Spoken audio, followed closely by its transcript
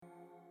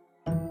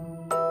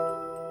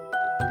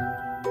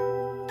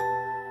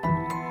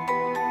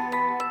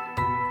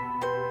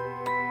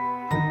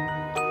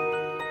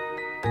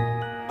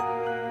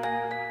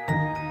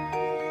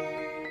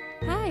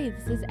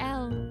is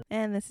Elle.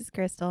 And this is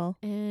Crystal.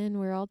 And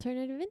we're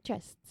Alternative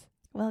Interests.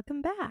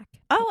 Welcome back.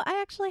 Oh, I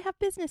actually have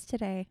business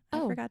today. I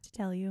Oh. forgot to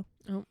tell you.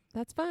 Oh,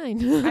 that's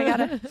fine.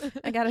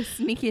 I gotta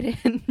sneak it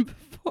in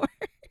before.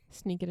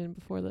 Sneak it in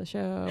before the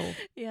show.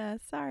 Yeah,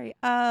 sorry.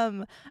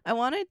 I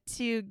wanted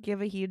to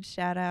give a huge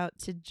shout out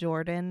to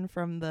Jordan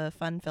from the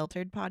Fun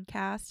Filtered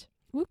podcast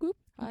Whoop whoop.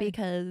 Hi.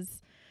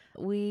 because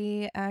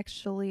we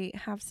actually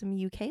have some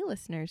UK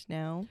listeners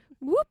now.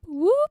 Whoop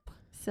whoop.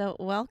 So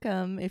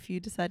welcome if you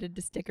decided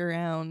to stick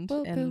around.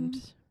 Welcome.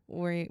 And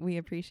we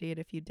appreciate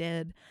if you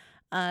did.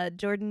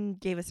 Jordan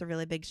gave us a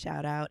really big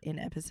shout out in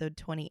episode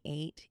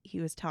 28. He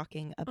was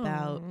talking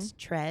about Aw.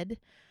 Tread,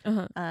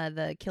 Uh-huh.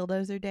 the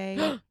Killdozer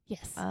Day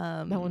Yes.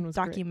 That one was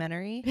great.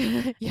 documentary.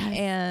 Yes.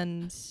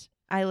 And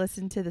I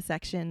listened to the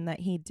section that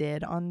he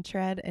did on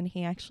Tread, and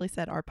he actually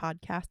said our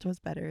podcast was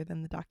better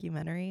than the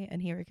documentary,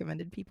 and he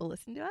recommended people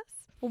listen to us.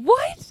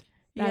 What?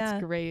 That's Yeah.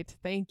 great.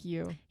 Thank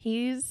you.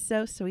 He's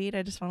so sweet.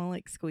 I just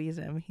want to squeeze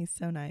him. He's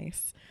so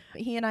nice.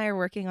 He and I are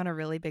working on a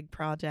really big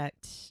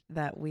project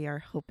that we are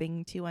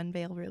hoping to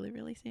unveil really,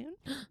 really soon.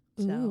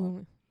 So,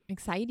 Ooh,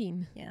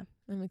 exciting. yeah.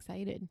 I'm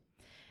excited.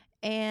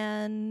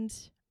 And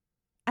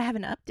I have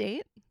an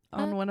update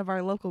on Uh. one of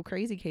our local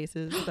crazy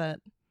cases that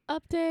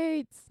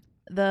Updates.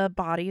 the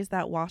bodies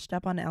that washed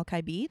up on Alki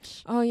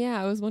Beach, Oh,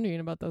 yeah. I was wondering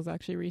about those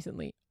actually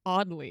recently.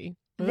 Oddly.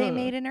 they Ugh.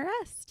 made an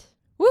arrest.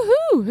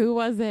 Woohoo! Who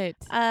was it?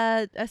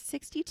 A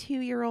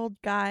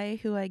 62-year-old guy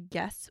who I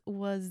guess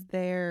was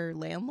their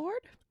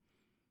landlord.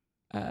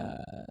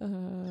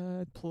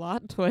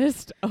 Plot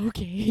twist.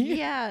 Okay.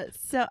 Yeah,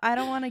 so I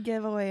don't want to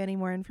give away any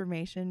more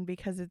information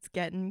because it's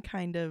getting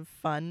kind of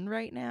fun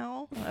right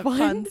now. Fun?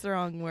 Fun's the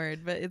wrong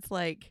word, but it's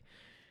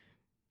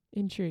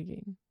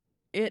Intriguing.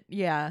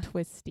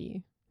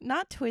 Twisty.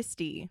 Not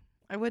twisty.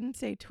 I wouldn't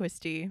say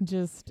twisty.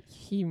 Just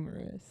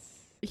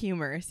humorous.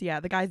 Humorous. Yeah,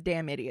 the guy's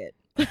damn idiot.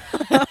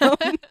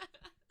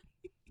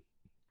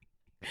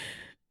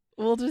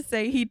 We'll just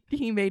say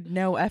he made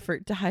no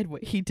effort to hide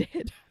what he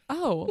did.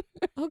 Oh,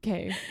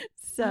 okay.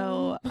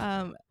 So,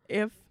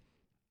 if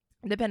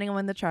depending on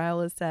when the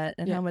trial is set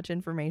and Yeah. how much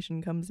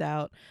information comes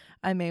out,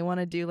 I may want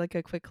to do a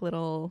quick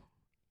little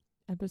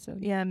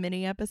Episode.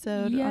 mini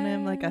episode on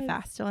him, a Yes.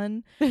 fast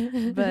one.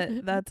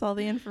 But that's all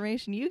the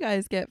information you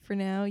guys get for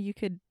now. You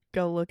could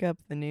go look up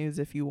the news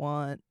if you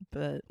want,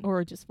 but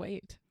Or just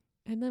wait.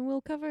 And then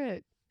we'll cover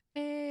it.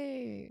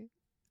 Hey.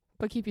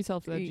 But keep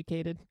yourself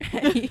educated.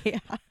 yeah.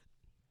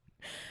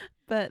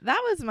 But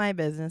that was my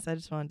business. I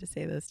just wanted to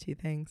say those two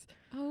things.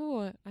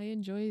 Oh, I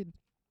enjoyed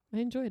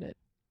it.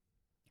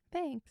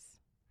 Thanks.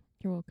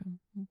 You're welcome.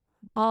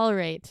 All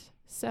right.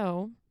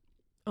 So,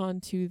 on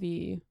to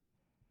the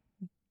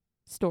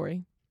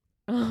story.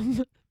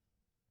 We're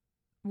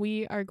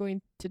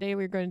going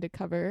to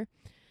cover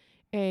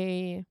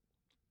a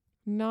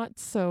not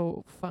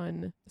so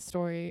fun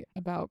story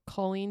about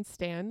Colleen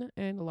Stan,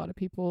 and a lot of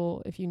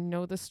people, if you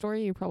know the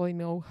story, you probably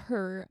know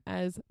her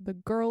as the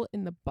girl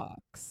in the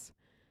box.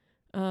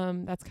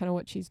 That's kind of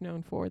what she's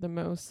known for the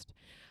most.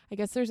 I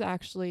guess there's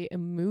actually a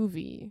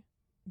movie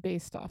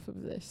based off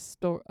of this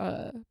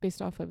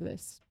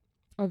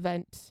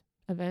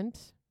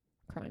event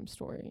crime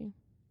story.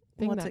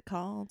 What's it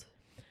called?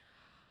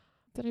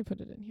 Did I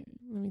put it in here?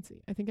 Let me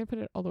see. I think I put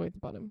it all the way at the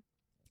bottom.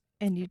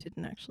 And you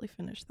didn't actually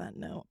finish that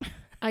note.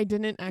 I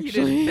didn't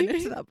actually. You didn't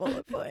finish that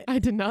bullet point. I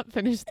did not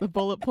finish the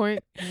bullet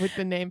point with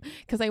the name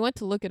because I went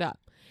to look it up.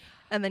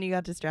 And then you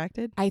got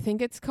distracted? I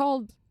think it's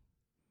called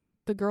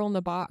The Girl in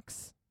the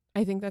Box.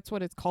 I think that's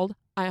what it's called.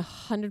 I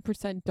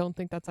 100% don't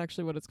think that's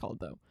actually what it's called,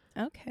 though.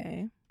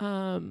 Okay.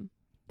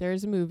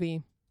 There's a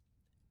movie,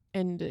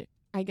 and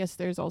I guess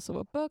there's also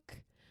a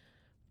book,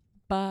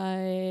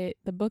 but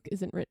the book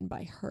isn't written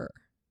by her.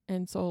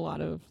 And so a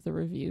lot of the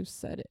reviews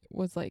said it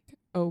was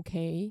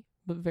okay,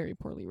 but very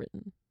poorly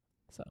written.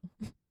 So.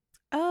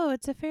 Oh,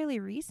 it's a fairly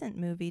recent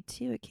movie,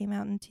 too. It came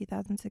out in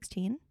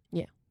 2016?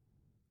 Yeah.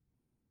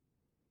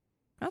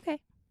 Okay.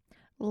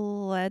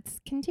 Let's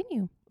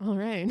continue. All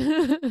right.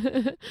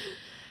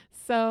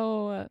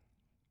 So,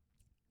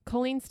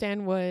 Colleen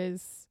Stan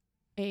was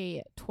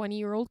a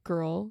 20-year-old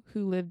girl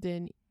who lived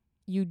in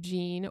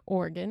Eugene,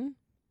 Oregon.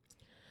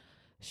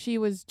 She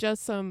was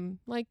just some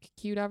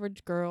cute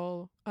average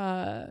girl.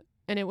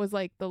 And it was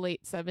the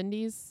late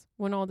 70s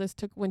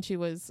when she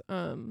was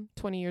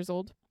 20 years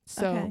old.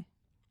 So Okay.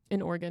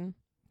 in Oregon.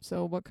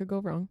 So what could go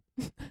wrong?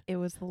 It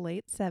was the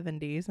late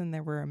 70s, and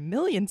there were a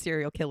million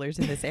serial killers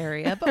in this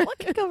area, but what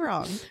could go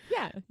wrong?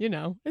 Yeah,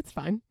 it's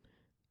fine.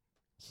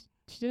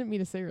 She didn't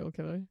meet a serial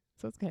killer,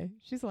 so it's okay.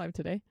 She's alive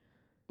today.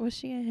 Was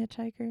she a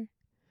hitchhiker?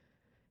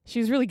 She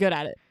was really good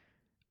at it.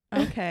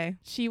 Okay.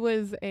 She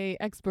was a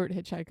expert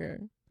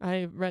hitchhiker.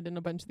 I read in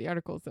a bunch of the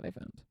articles that I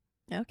found.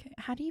 Okay.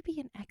 How do you be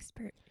an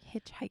expert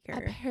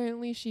hitchhiker?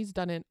 Apparently, she's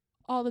done it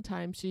all the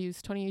time.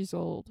 She's 20 years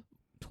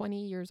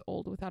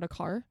old without a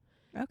car.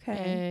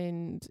 Okay.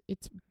 And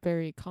it's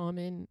very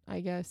common, I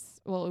guess.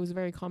 Well, it was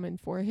very common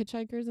for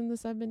hitchhikers in the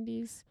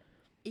 70s.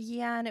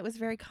 Yeah, and it was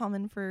very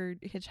common for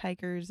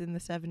hitchhikers in the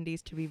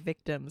 70s to be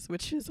victims,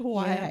 which is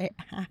why Yeah.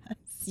 I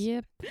asked.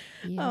 Yep.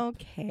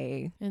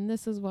 Okay. And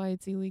this is why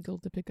it's illegal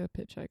to pick up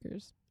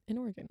hitchhikers in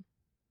Oregon.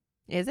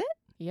 Is it?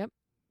 Yep.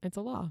 It's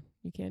a law.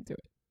 You can't do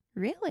it.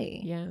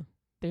 Really? Yeah.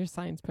 There's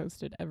signs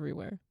posted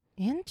everywhere.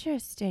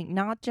 Interesting.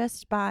 Not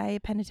just by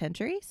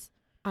penitentiaries?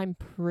 I'm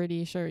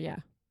pretty sure, yeah.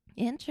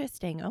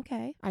 Interesting.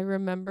 Okay. I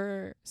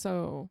remember,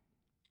 so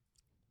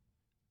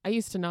I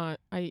used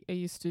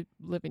to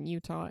live in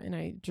Utah and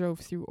I drove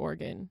through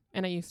Oregon,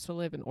 and I used to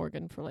live in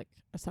Oregon for like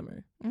a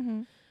summer.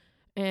 Mm-hmm.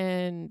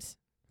 And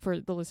for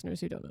the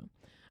listeners who don't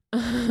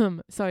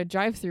know, so I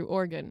drive through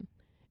Oregon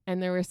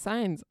and there were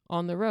signs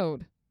on the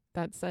road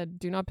that said,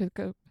 do not pick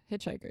up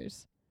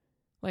hitchhikers,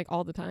 like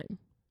all the time.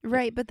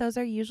 Right, but those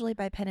are usually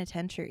by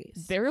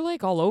penitentiaries. They were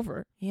like all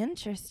over.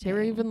 Interesting. They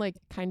were even like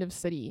kind of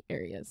city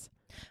areas.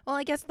 Well,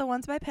 I guess the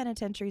ones by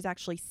penitentiaries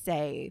actually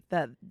say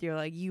that you're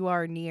like, you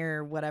are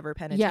near whatever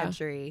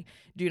penitentiary.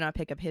 Do not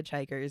pick up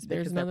hitchhikers There's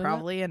because none they're of that?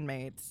 probably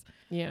inmates.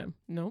 Yeah.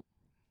 Nope.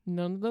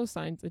 None of those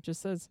signs. It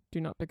just says, do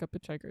not pick up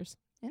hitchhikers.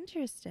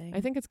 Interesting.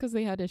 I think it's because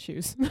they had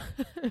issues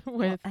well,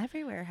 with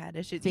everywhere had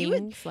issues.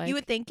 things like... You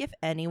would think if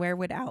anywhere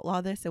would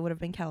outlaw this, it would have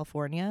been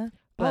California.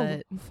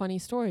 But funny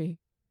story.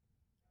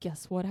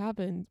 Guess what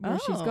happened where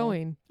she's Oh.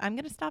 going? I'm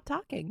going to stop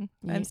talking.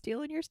 Yeah. I'm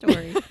stealing your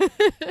story.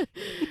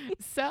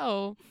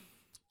 So,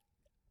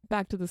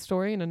 back to the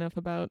story, and enough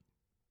about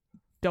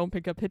don't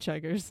pick up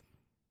hitchhikers,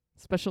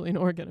 especially in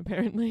Oregon,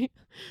 apparently.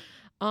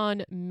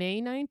 On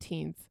May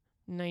 19th,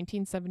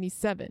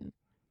 1977,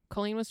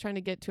 Colleen was trying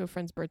to get to a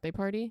friend's birthday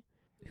party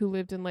who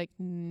lived in like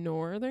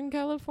Northern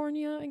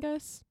California, I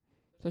guess.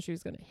 So she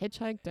was going to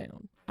hitchhike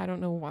down. I don't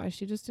know why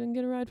she just didn't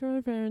get a ride from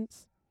her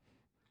parents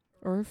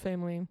or her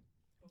family,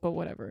 but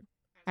whatever.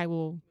 I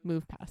will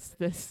move past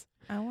this.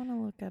 I want to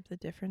look up the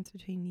difference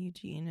between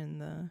Eugene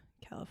and the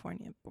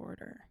California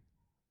border.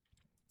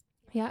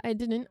 Yeah, I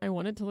didn't. I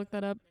wanted to look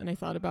that up and I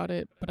thought about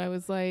it, but I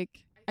was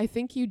like, I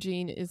think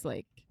Eugene is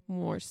like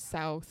more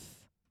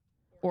South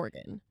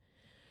Oregon.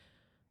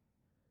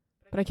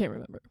 But I can't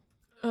remember.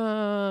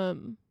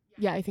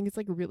 Yeah, I think it's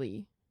like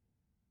really,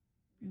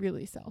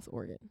 really South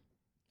Oregon.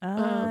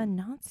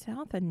 Not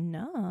south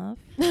enough.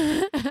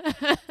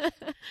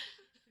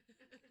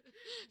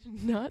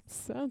 Not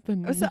South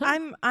enough. So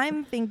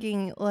I'm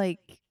thinking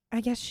like,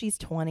 I guess she's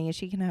 20.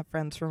 She can have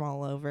friends from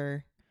all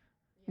over.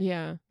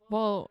 Yeah.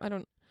 Well,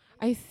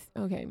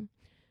 okay.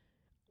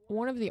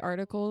 One of the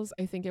articles,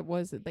 I think it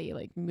was that they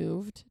like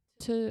moved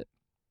to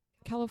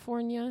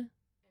California,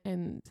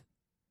 and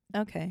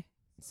Okay.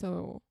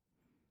 so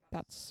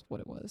that's what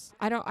it was.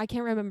 I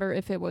can't remember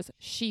if it was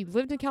she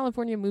lived in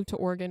California, moved to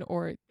Oregon,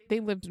 or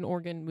they lived in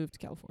Oregon, moved to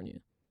California.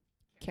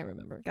 Can't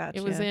remember. Gotcha.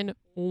 It was in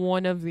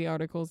one of the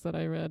articles that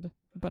I read,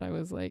 but I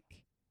was like,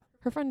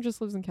 her friend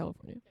just lives in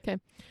California. Okay.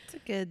 It's a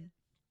good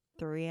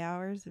 4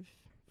 hours of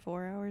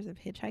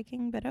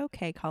hitchhiking, but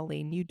okay,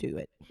 Colleen, you do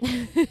it.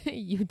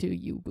 You do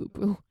you,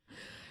 boo-boo.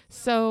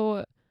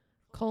 So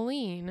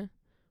Colleen,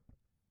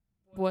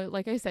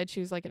 like I said, she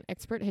was like an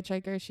expert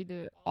hitchhiker. She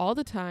did it all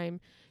the time.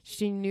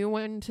 She knew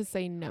when to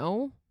say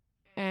no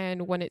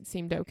and when it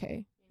seemed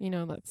okay. You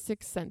know, that's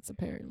 6th sense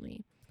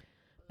apparently.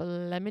 But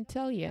let me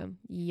tell you,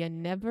 you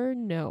never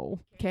know.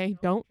 Okay?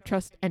 Don't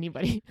trust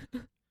anybody.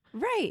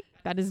 Right.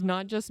 That is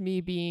not just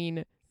me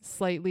being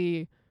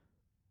slightly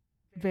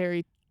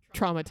very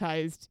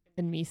traumatized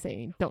and me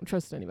saying don't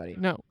trust anybody.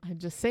 No, I'm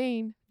just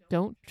saying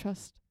don't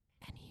trust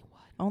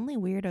anyone. Only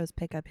weirdos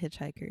pick up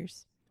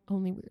hitchhikers.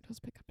 Only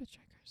weirdos pick up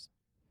hitchhikers.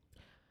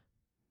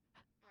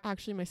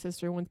 Actually, my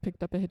sister once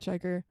picked up a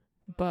hitchhiker,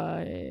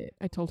 but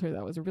I told her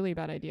that was a really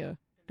bad idea.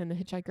 And the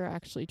hitchhiker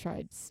actually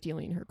tried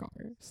stealing her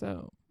car.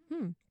 So,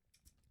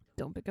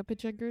 don't pick up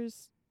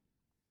hitchhikers.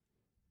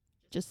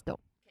 Just don't.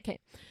 Okay.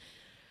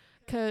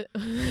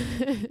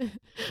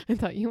 I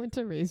thought you went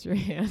to raise your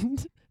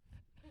hand.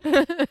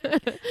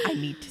 I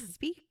need to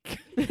speak.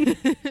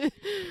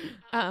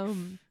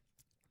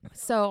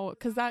 So,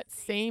 because that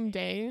same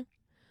day,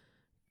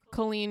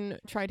 Colleen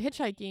tried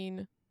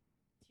hitchhiking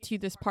to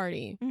this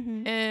party,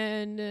 Mm-hmm.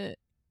 and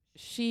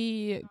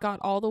she got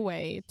all the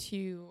way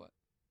to,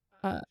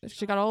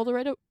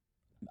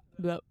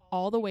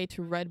 all the way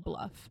to Red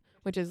Bluff,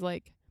 which is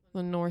like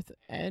the north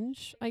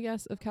edge, I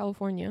guess, of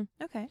California.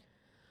 Okay.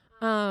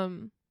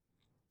 And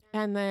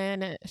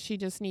then she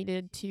just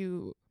needed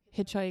to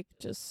hitchhike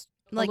just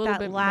Like a little that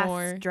bit last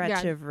more.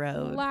 stretch of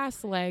road.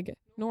 Last leg.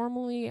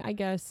 Normally, I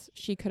guess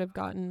she could have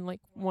gotten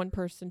like one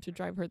person to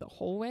drive her the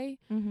whole way.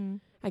 Mm-hmm.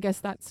 I guess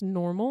that's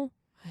normal.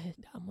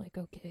 I'm like,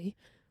 okay.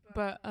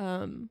 But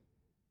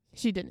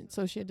she didn't.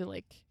 So she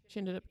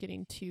ended up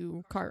getting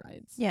 2 car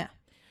rides. Yeah.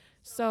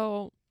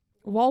 So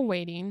while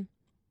waiting,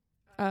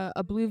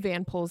 a blue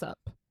van pulls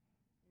up.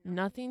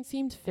 Nothing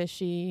seemed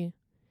fishy.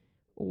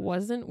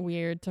 Wasn't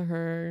weird to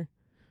her.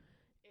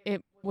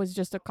 It was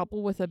just a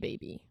couple with a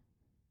baby.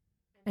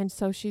 And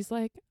so she's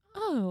like,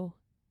 oh,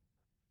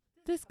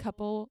 this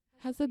couple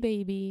has a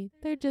baby.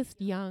 They're just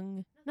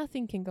young.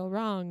 Nothing can go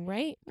wrong,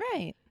 right?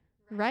 Right.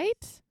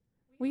 Right?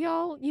 We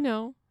all,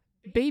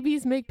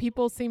 babies make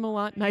people seem a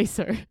lot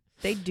nicer.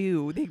 They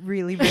do. They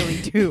really,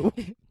 really do.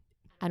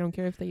 I don't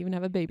care if they even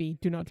have a baby.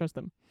 Do not trust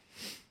them.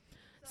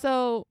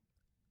 So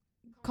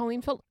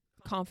Colleen felt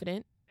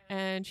confident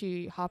and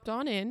she hopped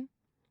on in,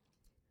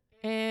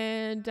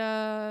 and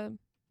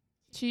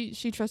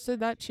she trusted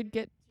that she'd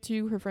get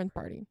to her friend's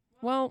party.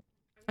 Well,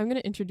 I'm going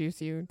to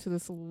introduce you to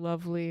this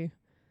lovely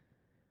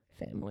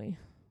family.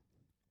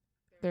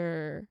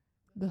 They're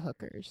the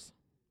Hookers.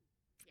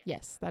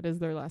 Yes, that is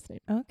their last name.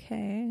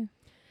 Okay.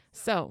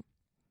 So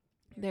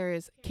there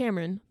is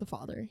Cameron, the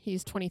father.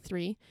 He's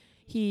 23.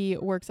 He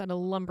works at a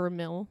lumber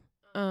mill.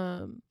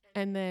 And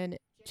then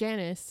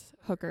Janice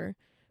Hooker,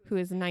 who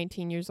is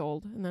 19 years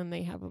old, and then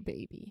they have a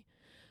baby.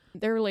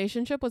 Their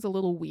relationship was a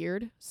little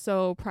weird,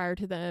 so prior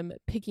to them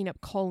picking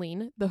up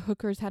Colleen, the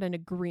Hookers had an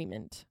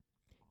agreement.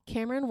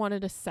 Cameron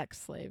wanted a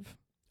sex slave.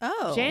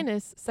 Oh.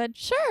 Janice said,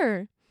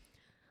 sure,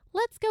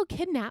 let's go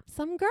kidnap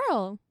some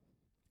girl.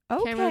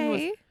 Okay. Cameron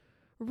was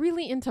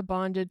really into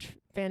bondage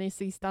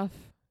fantasy stuff.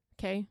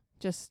 Okay,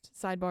 just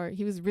sidebar.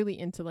 He was really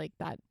into like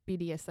that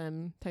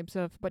BDSM type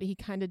stuff, but he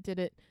kind of did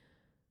it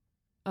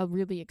a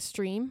really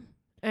extreme.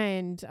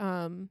 And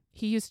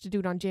he used to do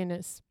it on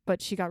Janice,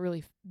 but she got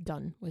really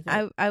done with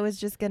it. I was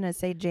just going to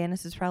say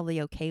Janice is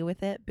probably okay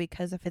with it,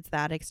 because if it's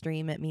that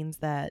extreme, it means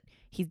that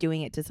he's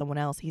doing it to someone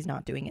else. He's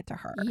not doing it to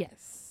her.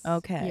 Yes.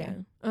 Okay.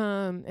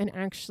 Yeah. And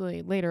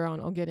actually later on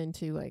I'll get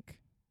into like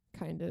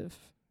kind of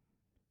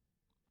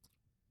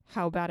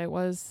how bad it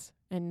was,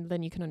 and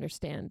then you can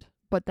understand.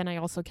 But then I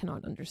also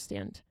cannot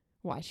understand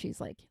why she's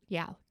like,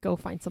 yeah, go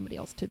find somebody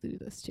else to do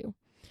this to.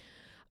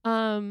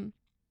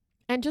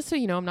 And just so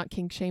you know, I'm not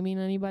kink shaming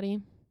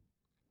anybody.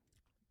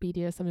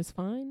 BDSM is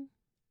fine.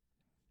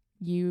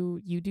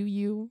 You do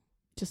you.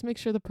 Just make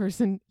sure the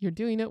person you're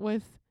doing it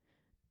with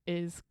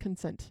is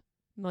consent.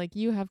 Like,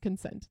 you have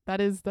consent.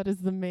 That is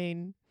the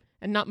main,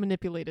 and not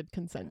manipulated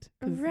consent.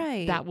 'Cause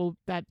Right.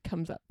 that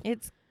comes up.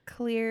 It's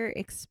clear,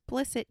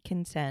 explicit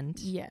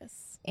consent.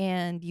 Yes.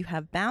 And you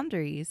have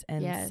boundaries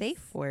and Yes.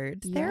 safe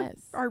words.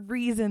 Yes. There are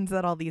reasons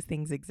that all these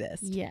things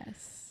exist.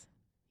 Yes.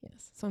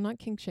 Yes. So I'm not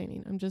kink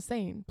shaming. I'm just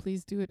saying,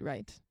 please do it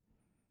right.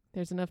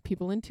 There's enough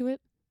people into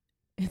it.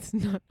 It's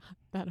not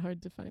that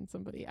hard to find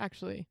somebody.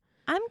 Actually,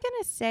 I'm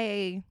going to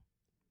say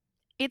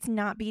it's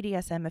not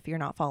BDSM if you're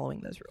not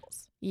following those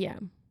rules. yeah.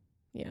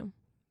 Yeah.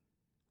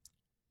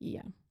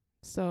 Yeah.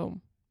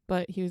 So,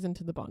 but he was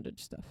into the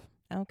bondage stuff.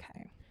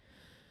 Okay.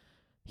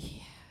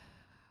 Yeah.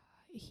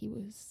 He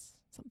was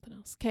something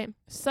else. Okay.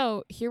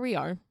 So here we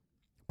are.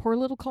 Poor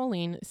little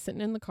Colleen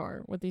sitting in the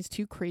car with these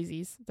two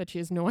crazies that she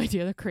has no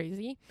idea they're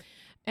crazy.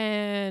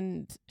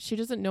 And she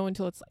doesn't know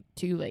until it's like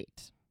too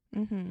late.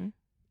 Mm-hmm.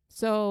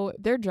 So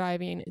they're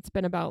driving. It's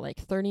been about like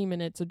 30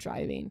 minutes of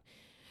driving.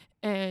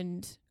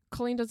 And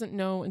Colleen doesn't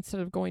know,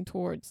 instead of going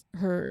towards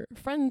her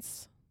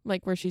friend's,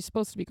 like where she's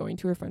supposed to be going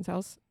to her friend's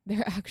house,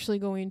 they're actually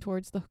going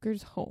towards the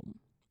Hooker's home.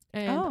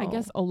 And I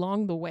guess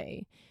along the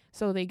way.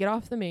 So they get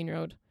off the main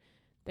road.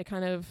 They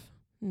kind of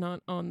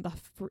not on the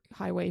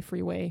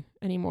freeway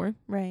anymore.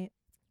 Right.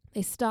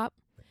 They stop.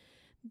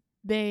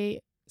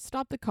 They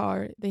stop the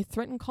car. They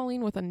threaten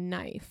Colleen with a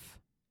knife.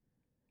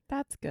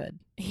 That's good.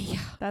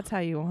 Yeah. That's how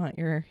you want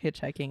your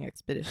hitchhiking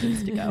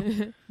expeditions to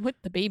go. With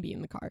the baby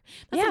in the car.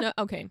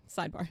 Okay,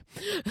 sidebar.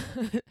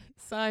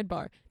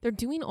 Sidebar. They're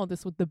doing all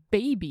this with the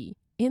baby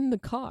in the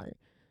car.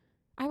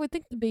 I would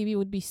think the baby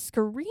would be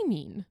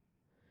screaming.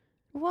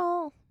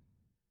 Well,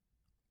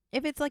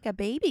 if it's like a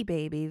baby,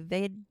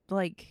 they'd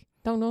like...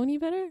 Don't know any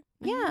better?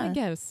 Yeah. I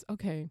guess.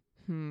 Okay.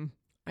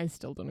 I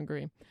still don't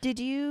agree. Did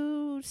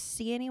you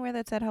see anywhere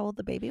that said how old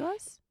the baby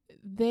was?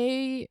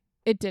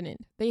 It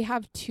didn't. They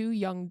have two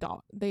young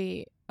dogs.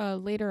 They,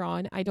 later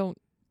on,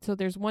 so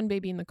there's one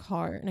baby in the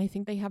car, and I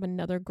think they have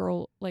another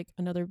girl, like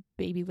another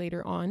baby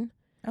later on.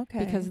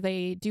 Okay. Because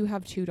they do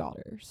have two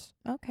daughters.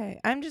 Okay.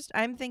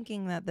 I'm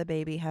thinking that the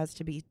baby has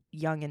to be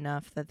young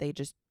enough that they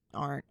just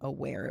aren't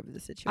aware of the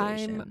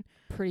situation. I'm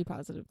pretty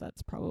positive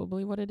that's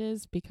probably what it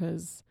is,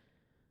 because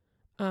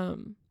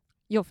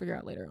you'll figure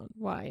out later on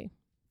why.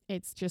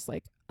 It's just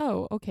like,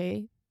 oh,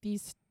 okay,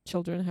 these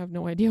children have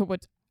no idea who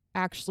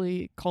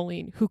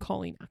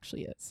Colleen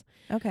actually is.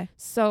 Okay.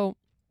 So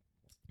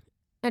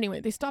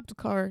anyway, they stopped the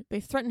car. They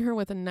threatened her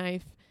with a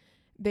knife.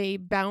 They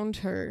bound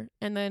her,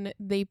 and then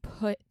they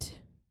put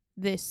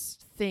this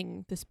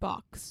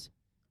box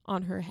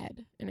on her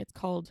head, and it's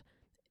called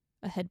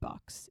a head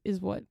box, is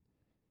what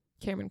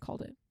Cameron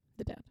called it,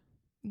 the dad.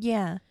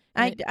 Yeah.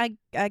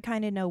 I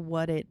kind of know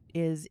what it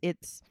is.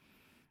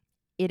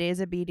 It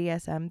is a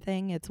BDSM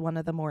thing. It's one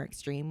of the more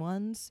extreme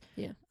ones.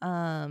 Yeah.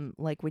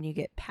 Like when you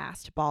get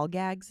past ball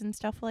gags and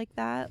stuff like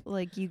that,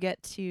 like you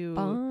get to...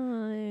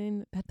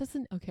 Fine. That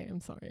doesn't... Okay,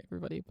 I'm sorry,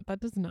 everybody, but that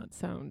does not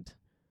sound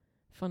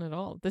fun at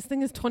all. This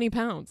thing is 20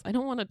 pounds. I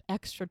don't want an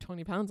extra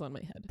 20 pounds on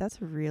my head.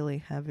 That's really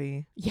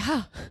heavy.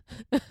 Yeah.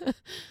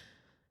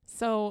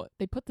 So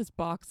they put this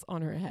box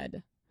on her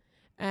head,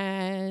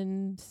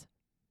 and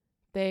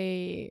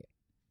they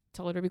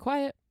tell her to be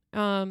quiet.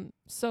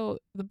 So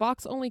the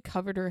box only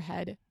covered her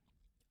head,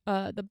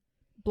 the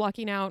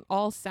blocking out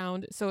all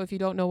sound. So if you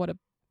don't know what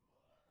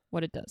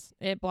it does,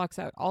 it blocks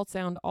out all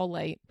sound, all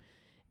light,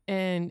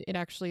 and it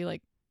actually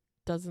like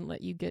doesn't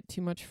let you get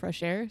too much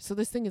fresh air. So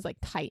this thing is like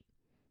tight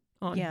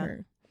on Yeah.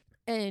 her.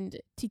 And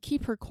to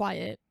keep her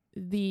quiet,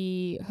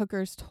 the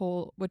hookers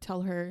would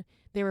tell her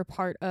they were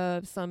part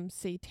of some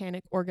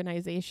satanic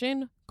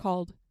organization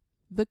called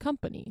The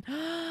Company.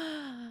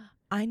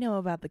 I know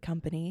about the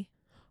company.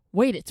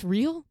 Wait, it's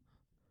real?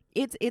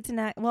 It's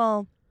not,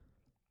 well,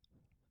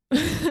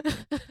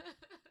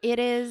 it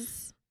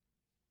is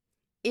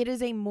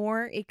a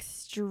more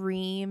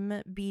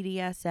extreme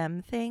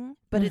BDSM thing,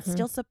 but it's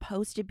still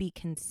supposed to be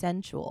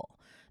consensual.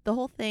 The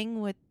whole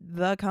thing with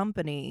The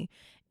Company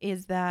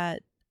is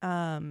that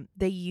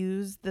they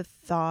use the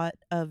thought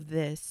of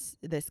this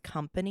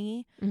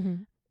company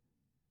Mm-hmm.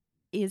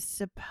 is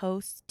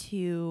supposed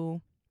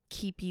to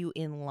keep you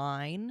in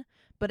line,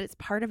 but it's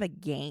part of a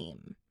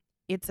game.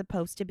 It's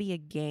supposed to be a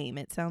game.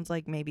 It sounds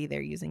like maybe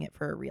they're using it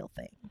for a real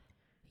thing.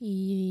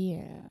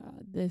 Yeah,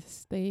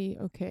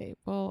 okay.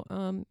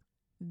 Well,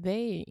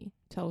 they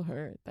tell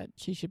her that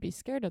she should be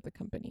scared of The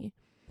Company.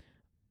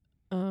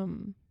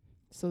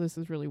 So this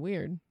is really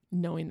weird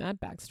knowing that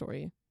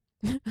backstory.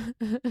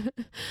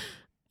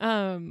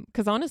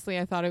 'Cause honestly,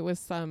 I thought it was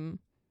some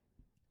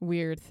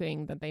weird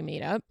thing that they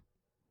made up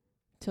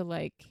to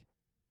like,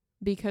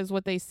 because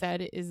what they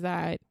said is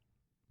that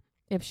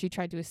if she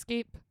tried to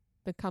escape,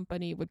 The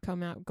Company would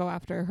go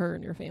after her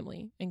and your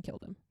family and kill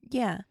them.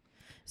 Yeah.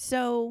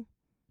 So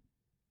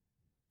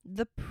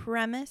the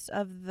premise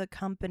of The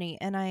Company,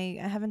 and I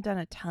haven't done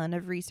a ton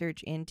of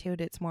research into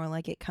it. It's more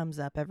like it comes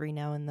up every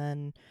now and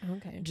then,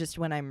 Okay. just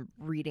when I'm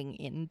reading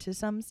into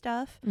some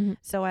stuff. Mm-hmm.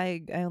 So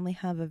I only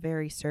have a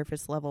very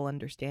surface level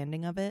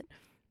understanding of it.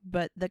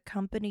 But The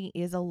Company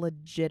is a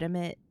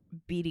legitimate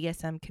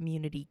BDSM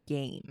community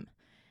game.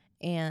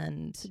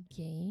 And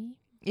Gay?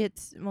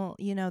 it's, well,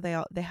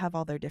 they have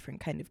all their different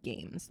kind of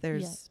games.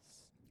 Yes.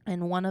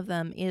 And one of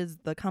them is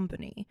The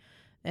Company.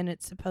 And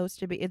it's supposed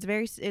to be,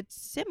 it's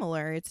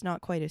similar. It's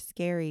not quite as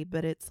scary,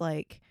 but it's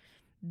like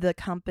the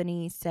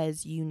company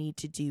says you need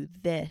to do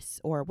this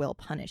or we'll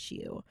punish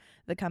you.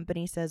 The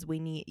company says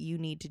you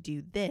need to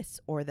do this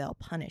or they'll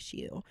punish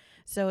you.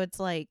 So it's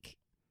like,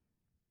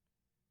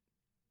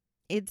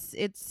 it's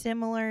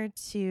similar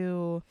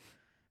to,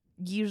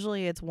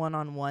 usually it's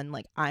one-on-one,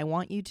 like I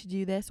want you to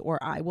do this or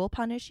I will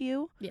punish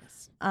you.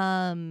 Yes.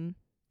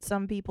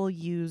 Some people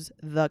use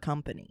The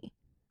Company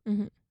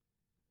Mm-hmm.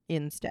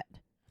 instead.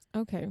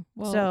 Okay.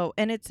 Well. So,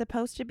 and it's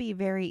supposed to be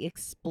very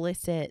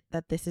explicit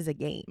that this is a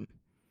game.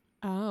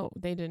 Oh,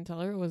 they didn't tell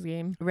her it was a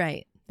game.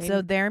 Right. They So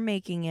didn't- they're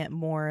making it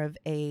more of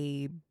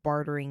a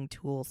bartering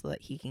tool so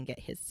that he can get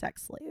his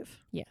sex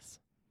slave. Yes.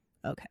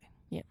 Okay.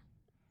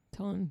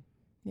 Tell him.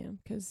 Yeah,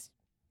 because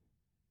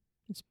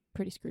it's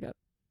pretty screwed up.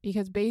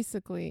 Because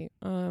basically,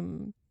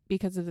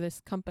 because of this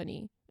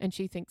company, and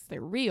she thinks they're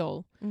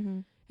real,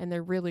 Mm-hmm. and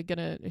they're really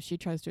gonna, if she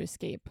tries to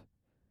escape,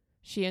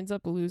 she ends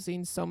up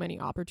losing so many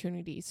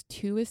opportunities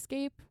to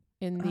escape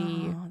in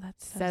the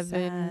that's so 7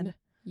 sad.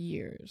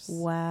 years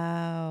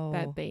Wow.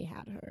 that they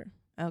had her.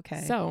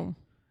 Okay. So,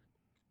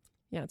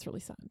 yeah, it's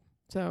really sad.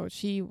 So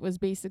she was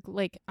basically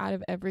like out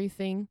of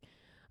everything,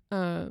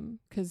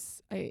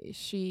 'cause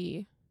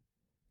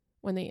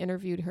when they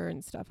interviewed her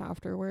and stuff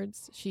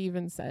afterwards, she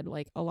even said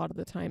like a lot of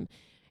the time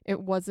it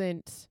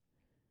wasn't.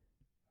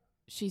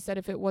 She said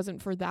if it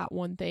wasn't for that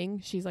one thing,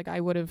 she's like, I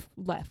would have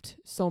left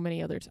so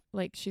many others.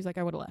 Like, she's like,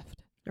 I would have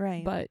left.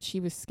 Right. But she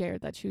was scared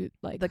that she would,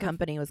 like, the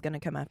company was going to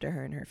come after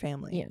her and her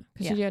family. Yeah.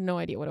 Because Yeah. she had no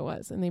idea what it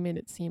was. And they made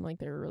it seem like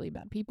they were really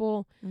bad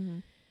people. Mm-hmm.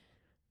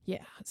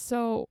 Yeah.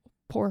 So,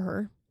 poor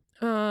her.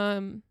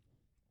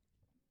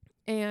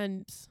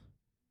 And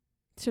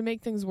to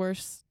make things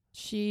worse,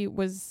 she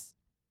was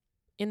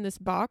in this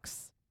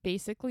box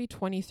basically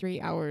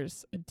 23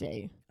 hours a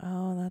day.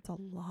 Oh, that's a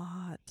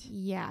lot.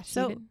 Yeah.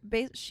 So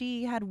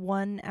she had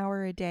 1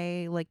 hour a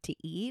day like to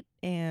eat,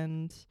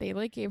 and they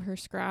like gave her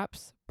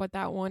scraps, but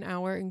that 1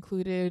 hour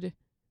included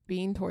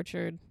being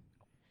tortured.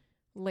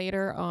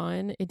 Later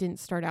on, it didn't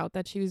start out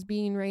that she was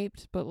being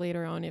raped, but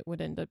later on it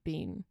would end up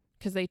being,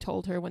 because they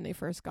told her when they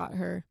first got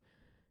her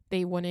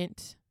they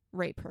wouldn't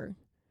rape her.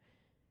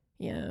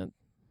 Yeah,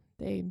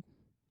 they're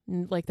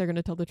going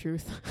to tell the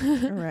truth.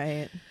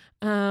 right.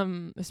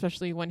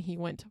 Especially when he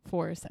went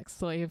for a sex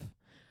slave.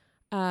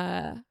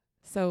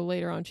 So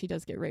later on she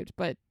does get raped,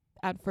 but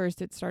at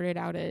first it started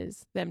out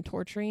as them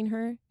torturing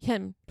her,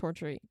 Cameron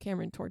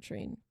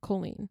torturing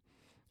Colleen,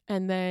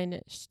 and then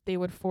they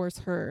would force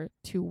her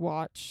to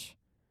watch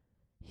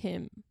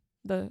them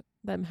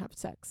have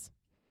sex.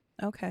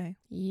 Okay.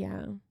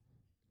 Yeah,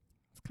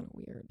 it's kind of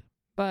weird,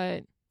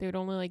 but they would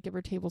only like give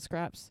her table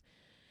scraps,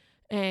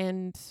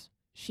 and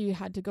she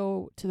had to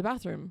go to the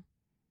bathroom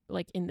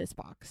like in this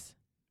box.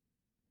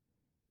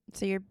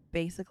 So you're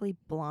basically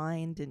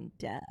blind and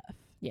deaf.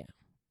 Yeah,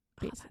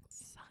 Oh, basically. that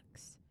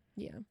sucks.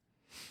 Yeah,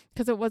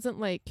 because it wasn't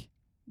like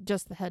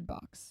just the head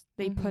box.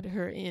 They Mhm. put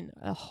her in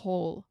a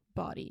whole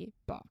body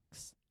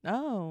box.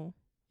 Oh.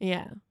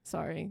 Yeah,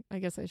 sorry. I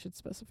guess I should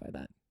specify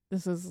that.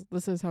 This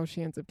is how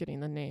she ends up getting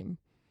the name,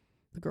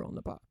 the girl in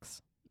the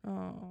box.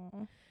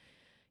 Oh.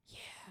 Yeah.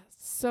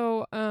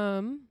 So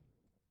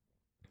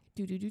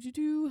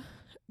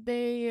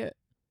they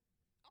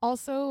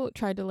also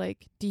tried to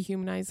like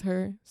dehumanize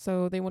her,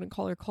 so they wouldn't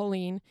call her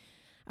Colleen.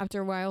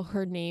 After a while,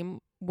 her name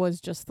was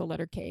just the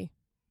letter K.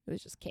 It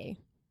was just K.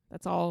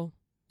 That's all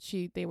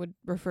they would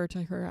refer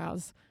to her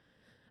as.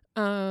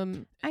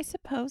 I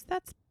suppose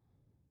that's,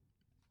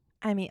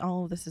 I mean,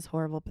 all of this is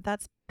horrible, but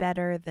that's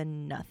better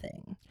than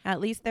nothing. At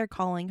least they're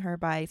calling her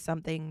by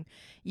something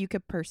you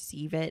could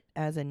perceive it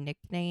as a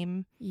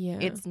nickname. Yeah.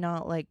 It's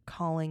not like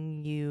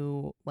calling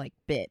you like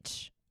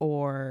bitch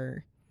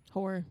or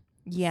whore.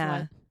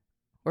 yeah, Slut.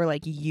 or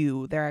like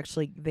you.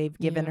 They've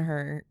given Yeah.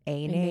 her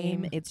a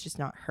name. name. It's just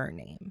not her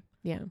name.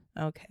 Yeah.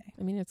 Okay.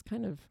 I mean, it's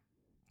kind of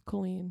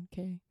Colleen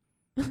K.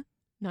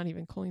 Not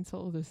even Colleen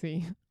Soul to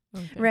see.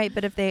 Okay. Right,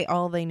 but if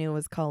all they knew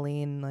was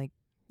Colleen, like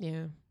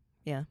Yeah.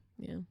 Yeah.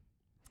 Yeah.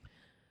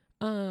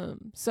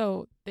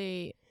 So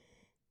they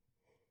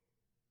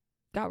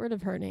got rid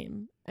of her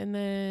name, and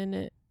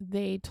then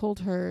they told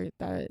her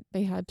that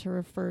they had to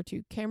refer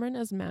to Cameron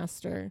as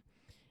master,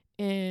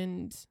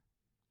 and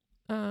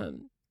oh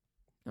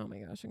my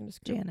gosh, I'm gonna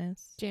screw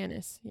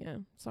Janice. Yeah,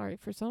 sorry,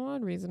 for some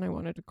odd reason I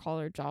wanted to call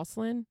her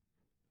Jocelyn.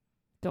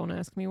 Don't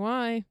ask me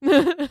why.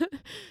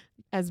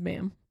 As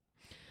ma'am.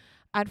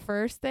 At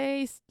first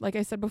like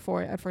I said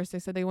before, at first they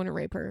said they wouldn't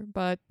rape her,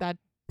 but that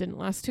didn't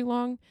last too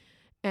long.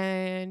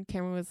 And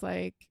Cameron was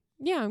like,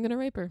 yeah, I'm going to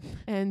rape her.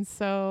 And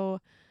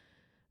so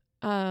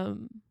that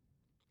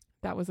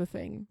was a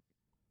thing.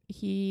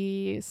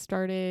 He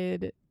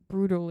started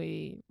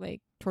brutally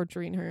like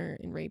torturing her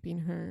and raping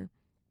her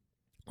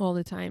all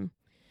the time.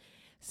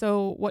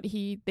 So what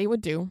they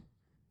would do,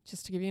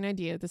 just to give you an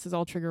idea, this is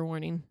all trigger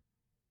warning.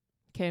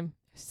 Okay.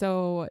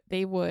 So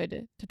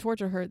to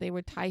torture her, they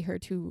would tie her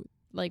to,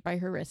 like, by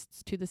her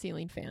wrists to the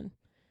ceiling fan.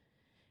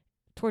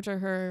 Torture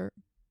her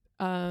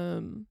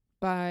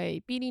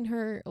by beating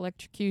her,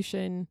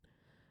 electrocution,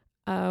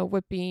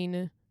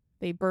 whipping.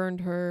 They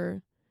burned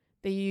her.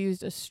 They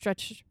used a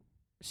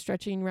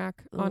stretching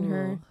rack on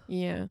her.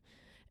 Yeah.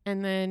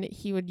 And then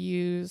he would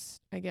use,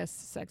 I guess,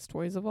 sex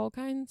toys of all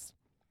kinds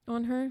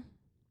on her.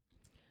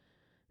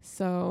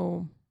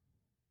 So,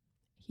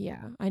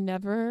 yeah, I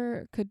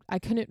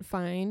couldn't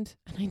find,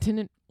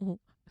 and I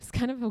was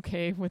kind of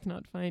okay with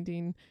not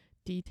finding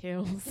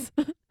details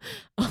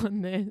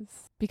on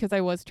this, because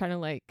I was trying to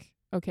like,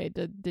 okay,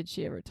 did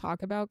she ever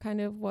talk about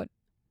kind of what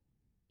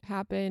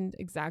happened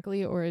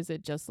exactly, or is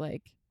it just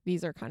like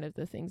these are kind of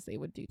the things they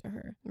would do to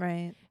her?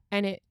 Right.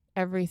 And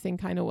everything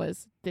kind of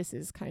was, this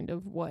is kind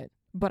of what,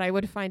 but I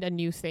would find a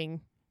new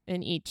thing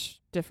in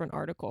each different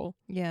article.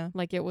 Yeah.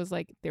 Like it was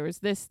like there was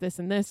this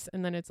and this,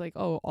 and then it's like,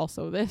 oh,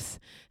 also this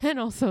and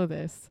also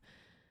this.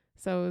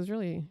 So it was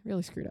really,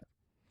 really screwed up.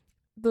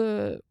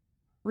 The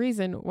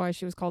reason why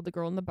she was called the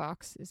girl in the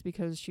box is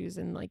because she was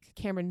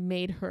Cameron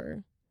made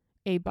her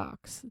a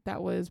box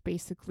that was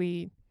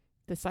basically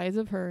the size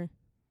of her.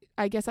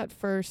 I guess at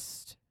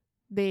first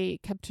they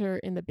kept her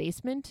in the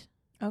basement.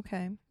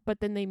 Okay. But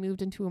then they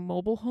moved into a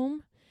mobile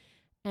home.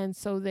 And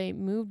so they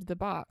moved the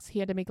box. He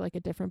had to make like a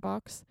different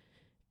box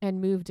and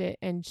moved it.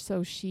 And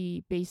so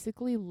she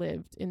basically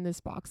lived in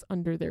this box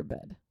under their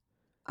bed.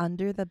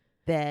 Under the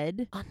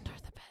bed? Under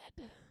the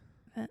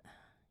bed.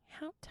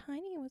 How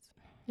tiny was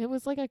it?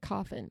 Was like a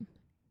coffin.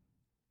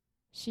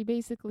 She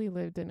basically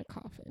lived in a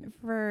coffin.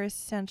 For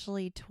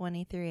essentially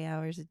 23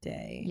 hours a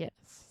day.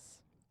 Yes.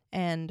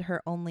 And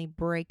her only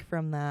break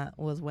from that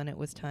was when it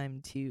was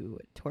time to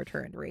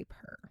torture and rape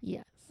her.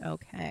 Yes.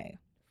 Okay.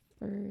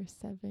 For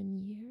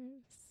 7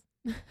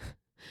 years.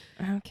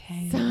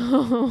 Okay.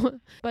 So,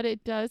 but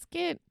it does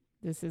get,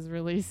 this is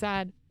really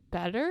sad,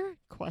 better? ?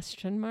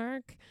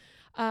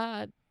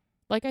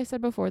 Like I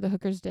said before, the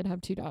hookers did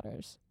have 2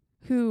 daughters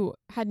who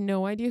had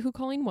no idea who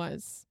Colleen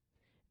was,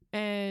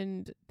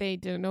 and they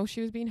didn't know she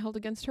was being held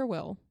against her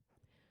will.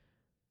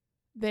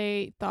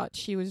 They thought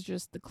she was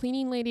just the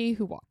cleaning lady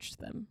who watched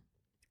them.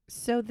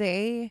 So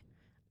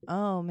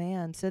oh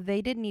man, so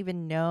they didn't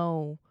even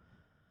know.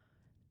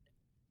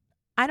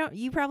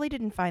 You probably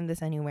didn't find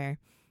this anywhere.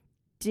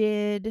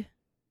 Did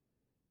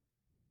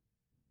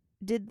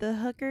the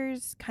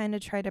hookers kind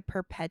of try to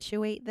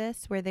perpetuate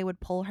this where they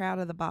would pull her out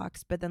of the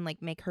box but then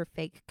like make her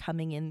fake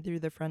coming in through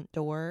the front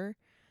door?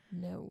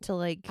 No. To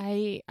like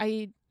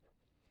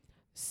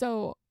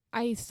So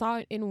I saw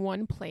it in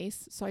one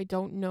place, so I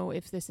don't know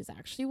if this is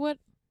actually what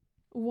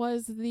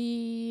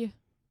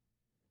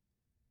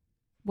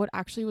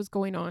actually was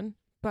going on.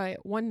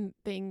 But one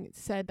thing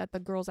said that the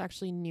girls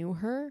actually knew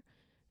her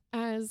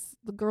as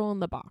the girl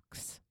in the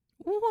box.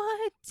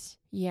 What?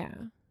 Yeah.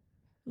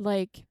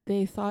 Like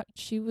they thought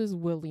she was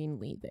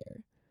willingly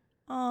there.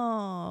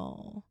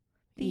 Oh.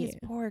 These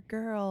poor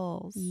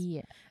girls.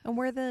 Yeah. And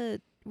were the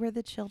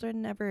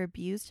children never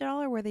abused at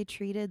all, or were they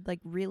treated like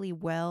really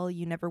well,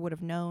 you never would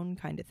have known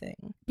kind of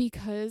thing?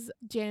 Because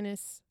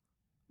Janice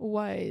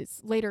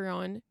was later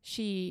on,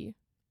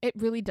 it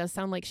really does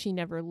sound like she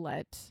never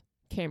let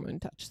Cameron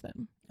touch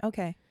them.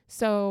 Okay.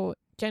 So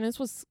Janice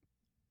was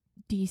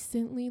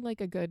decently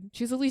like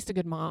she's at least a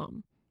good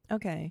mom.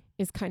 Okay.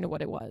 Is kind of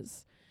what it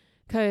was.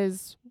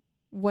 Because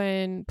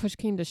when push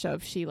came to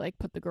shove, she like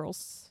put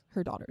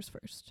her daughters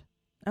first.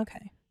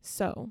 Okay.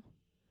 So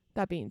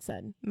that being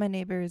said. My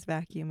neighbor is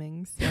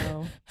vacuuming,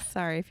 so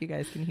sorry if you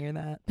guys can hear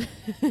that.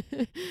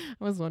 I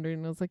was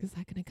wondering, I was like, is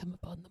that going to come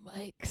up on the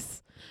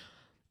mics?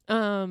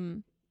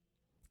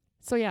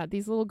 So yeah,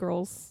 these little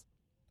girls,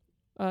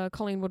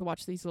 Colleen would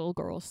watch these little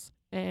girls,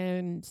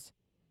 and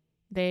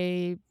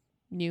they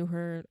knew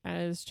her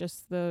as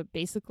just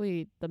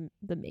basically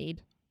the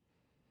maid.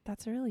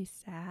 That's really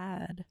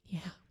sad. Yeah.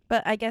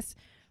 But I guess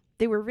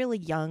they were really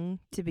young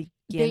to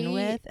begin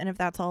with, and if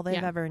that's all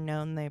they've ever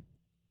known,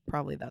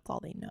 that's all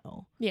they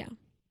know. Yeah.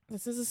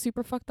 This is a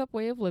super fucked up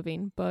way of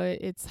living, but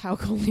it's how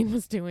Colleen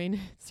was doing,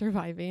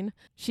 surviving.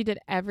 She did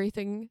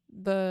everything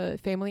the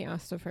family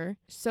asked of her.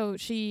 So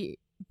she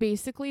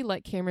basically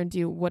let Cameron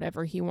do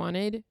whatever he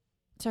wanted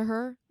to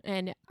her.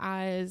 And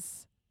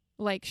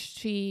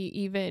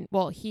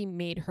he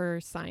made her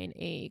sign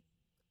a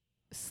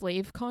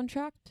slave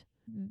contract.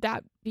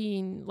 That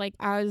being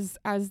as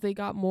they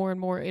got more and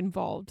more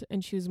involved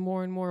and she was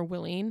more and more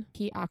willing,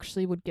 he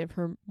actually would give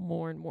her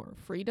more and more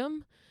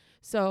freedom.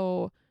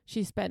 So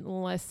she spent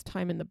less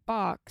time in the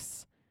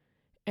box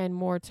and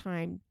more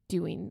time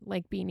doing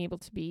being able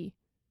to be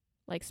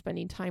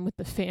spending time with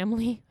the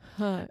family.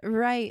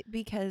 Right,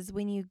 because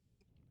when you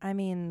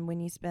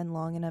spend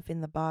long enough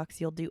in the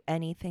box, you'll do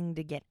anything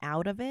to get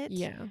out of it.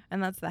 Yeah.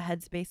 And that's the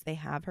headspace they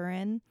have her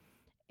in.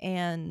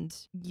 And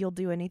you'll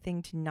do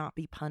anything to not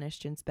be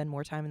punished and spend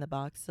more time in the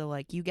box. So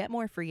you get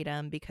more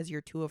freedom because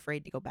you're too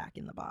afraid to go back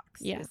in the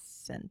box. Yeah.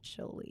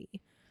 Essentially.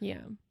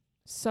 Yeah.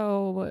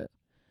 So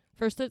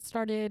first it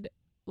started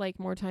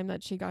more time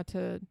that she got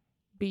to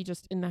be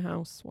just in the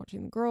house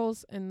watching the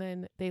girls, and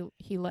then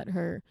he let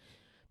her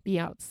be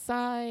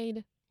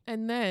outside,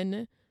 and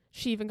then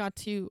she even got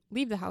to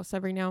leave the house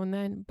every now and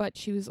then, but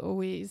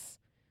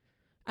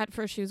at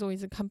first she was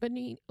always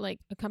accompanied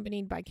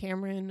by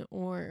Cameron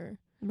or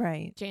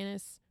right,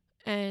 Janice,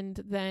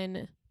 and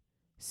then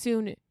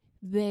soon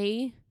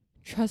they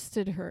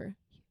trusted her.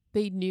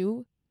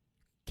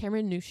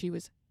 Cameron knew she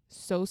was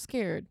so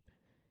scared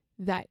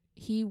that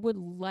he would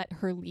let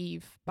her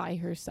leave by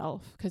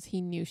herself because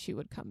he knew she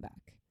would come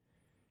back.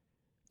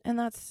 And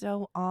that's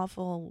so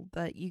awful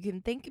that you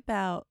can think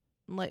about.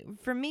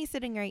 For me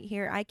sitting right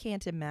here, I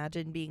can't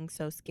imagine being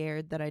so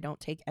scared that I don't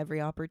take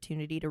every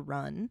opportunity to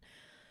run.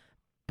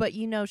 But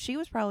she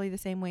was probably the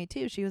same way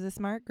too. She was a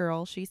smart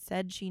girl. She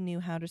said she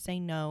knew how to say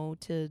no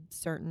to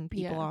certain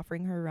people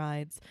offering her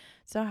rides.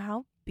 So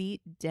how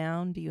beat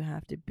down do you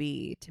have to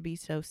be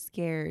so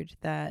scared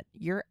that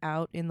you're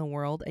out in the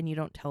world and you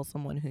don't tell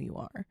someone who you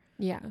are?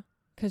 Yeah,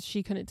 because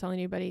she couldn't tell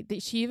anybody.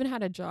 She even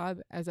had a job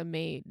as a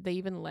maid. They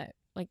even let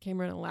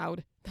Cameron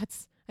allowed.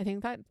 I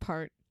think that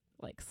part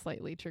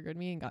slightly triggered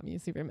me and got me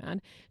super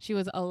mad. She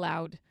was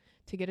allowed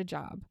to get a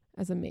job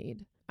as a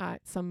maid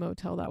at some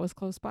motel that was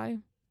close by.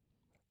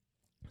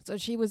 So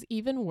she was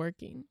even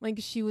working.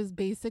 She was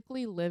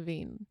basically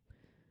living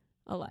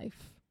a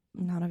life.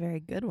 Not a very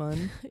good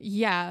one.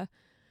 Yeah.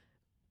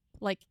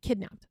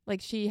 Kidnapped.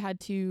 She had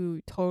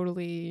to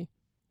totally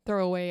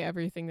throw away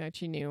everything that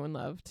she knew and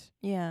loved.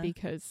 Yeah.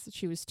 Because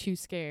she was too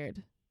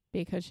scared,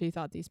 because she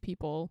thought these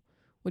people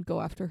would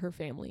go after her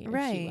family if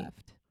she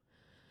left.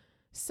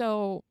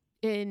 So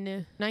in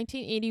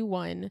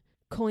 1981,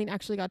 Colleen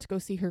actually got to go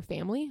see her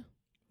family.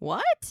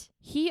 What?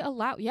 They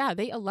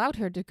allowed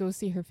her to go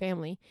see her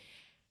family.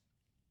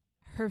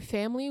 Her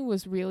family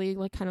was really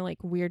kind of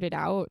weirded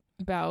out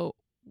about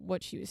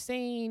what she was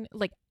saying,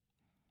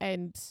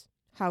 and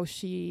how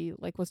she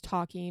was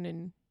talking,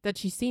 and that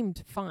she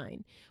seemed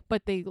fine,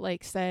 but they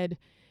said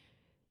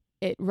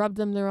it rubbed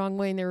them the wrong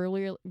way and they were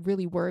really,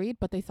 really worried,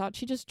 but they thought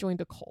she just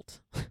joined a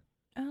cult.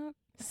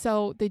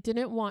 So they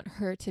didn't want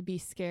her to be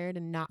scared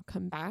and not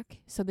come back,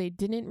 so they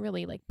didn't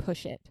really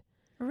push it.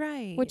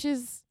 Right. Which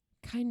is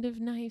kind of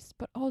nice,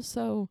 but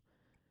also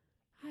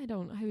I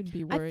would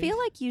be worried. I feel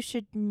like you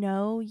should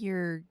know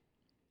your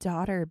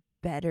daughter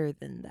better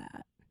than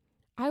that.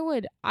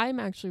 I'm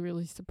actually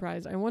really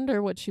surprised. I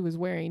wonder what she was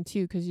wearing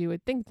too, because you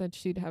would think that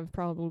she'd have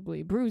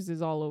probably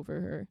bruises all over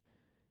her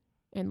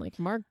and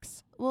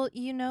marks. Well,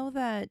 you know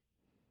that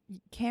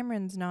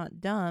Cameron's not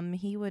dumb.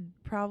 He would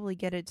probably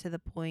get it to the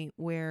point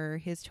where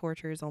his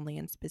torture is only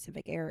in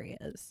specific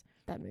areas.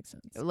 That makes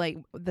sense.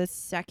 The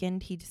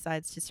second he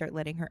decides to start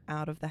letting her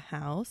out of the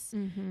house,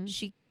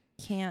 she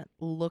can't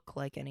look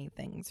like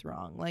anything's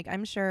wrong.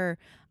 I'm sure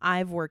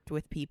I've worked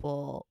with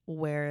people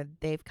where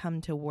they've come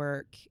to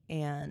work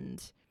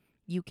and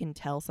you can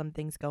tell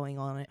something's going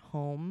on at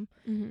home.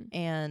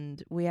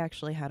 And we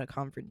actually had a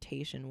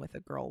confrontation with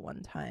a girl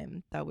one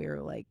time that we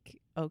were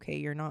okay,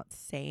 you're not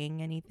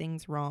saying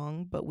anything's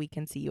wrong, but we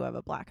can see you have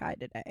a black eye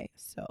today.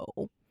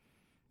 So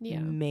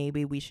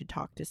maybe we should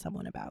talk to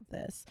someone about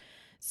this.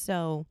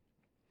 So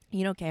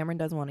Cameron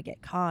doesn't want to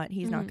get caught.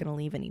 He's not going to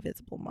leave any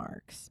visible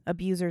marks.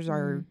 Abusers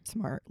are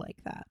smart like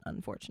that,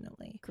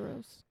 unfortunately.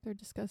 Gross. They're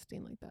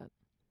disgusting like that.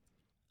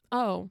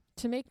 Oh,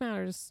 to make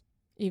matters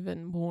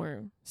even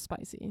more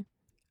spicy,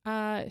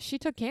 she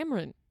took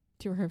Cameron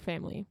to her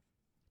family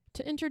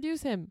to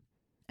introduce him.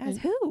 As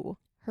who?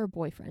 Her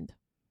boyfriend.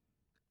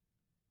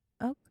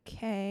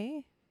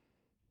 Okay.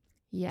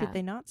 Yeah. Did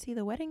they not see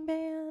the wedding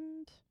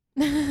band?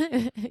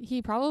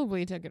 He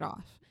probably took it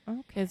off,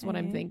 Okay. is what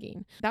I'm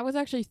thinking. That was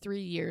actually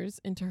 3 years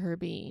into her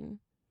being,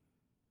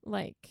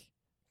 like,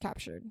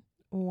 captured.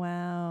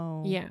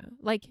 Wow. Yeah.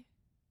 Like,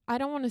 I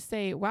don't want to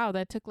say, wow,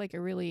 that took, like,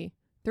 3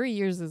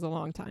 years is a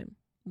long time.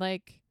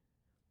 Like,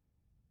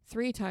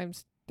 3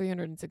 times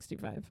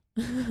 365.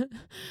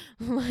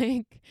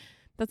 Like,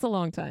 that's a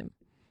long time.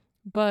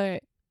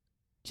 But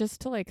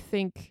just to, like,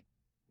 think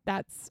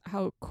that's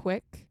how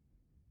quick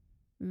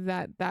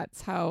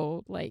that's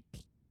how, like,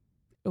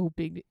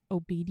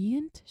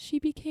 obedient she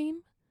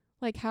became,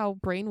 like how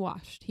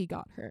brainwashed he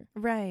got her,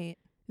 Right.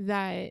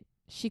 that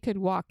she could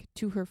walk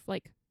to her,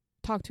 like,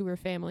 talk to her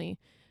family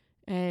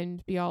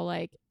and be all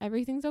like,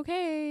 everything's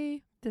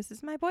okay. This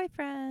is my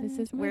boyfriend. This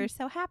is We're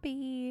so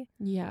happy.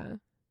 Yeah.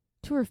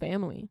 To her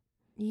family.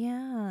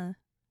 Yeah.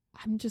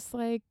 I'm just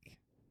like,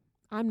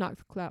 I'm not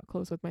that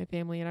close with my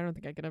family, and I don't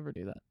think I could ever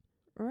do that.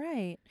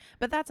 Right.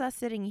 But that's us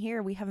sitting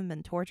here. We haven't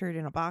been tortured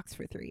in a box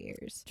for 3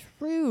 years.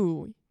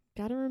 True.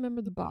 Gotta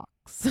remember the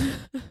box.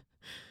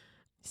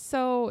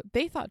 So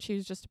they thought she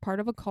was just a part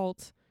of a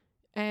cult,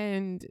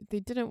 and they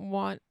didn't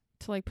want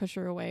to, like, push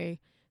her away.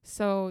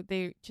 So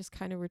they just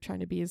kind of were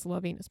trying to be as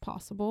loving as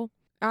possible.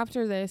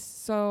 After this,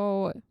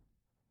 so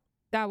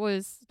that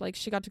was, like,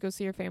 she got to go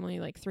see her family,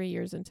 like, 3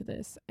 years into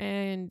this.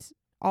 And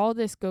all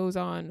this goes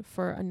on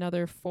for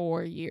another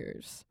 4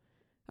 years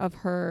of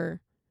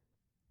her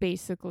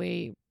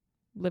basically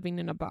living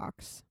in a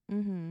box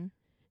Mm-hmm.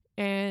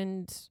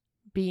 and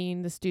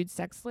being this dude's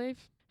sex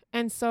slave.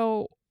 And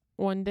so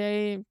one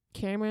day,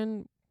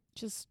 Cameron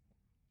just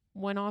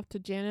went off to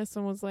Janice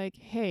and was like,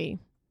 hey,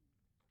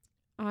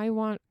 I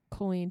want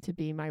Colleen to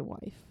be my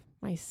wife,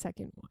 my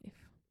second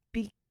wife.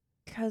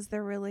 Because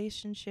the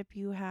relationship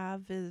you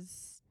have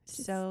is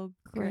Just so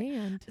great.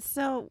 Grand.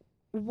 So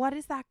what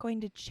is that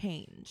going to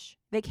change?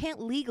 They can't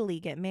legally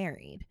get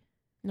married.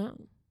 No.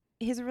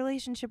 His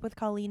relationship with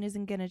Colleen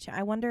isn't going to change.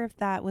 I wonder if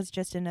that was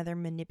just another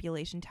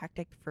manipulation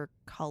tactic for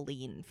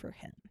Colleen for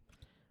him.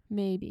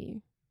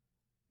 Maybe.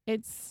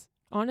 It's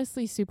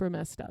honestly super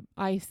messed up,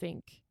 I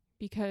think,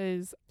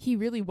 because he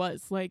really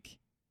was like,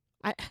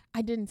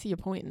 I didn't see a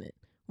point in it.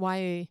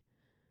 Why?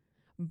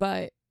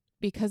 But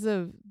because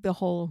of the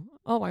whole,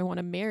 oh, I want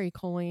to marry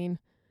Colleen,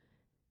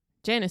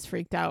 Janice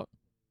freaked out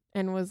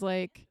and was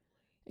like,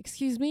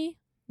 excuse me?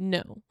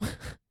 No.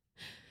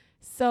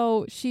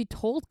 So she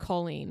told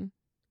Colleen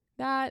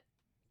that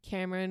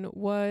Cameron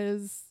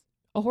was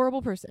a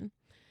horrible person.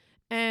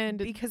 And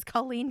Because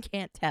Colleen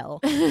can't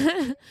tell.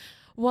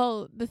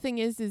 well, the thing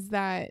is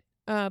that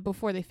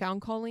before they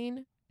found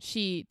Colleen,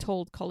 she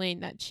told Colleen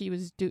that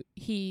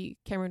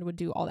Cameron would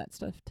do all that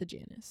stuff to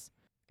Janice.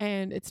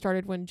 And it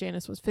started when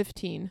Janice was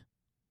 15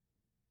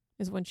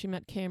 is when she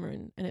met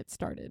Cameron, and it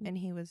started. And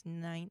he was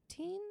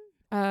 19?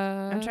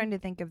 I'm I'm trying to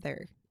think of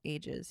their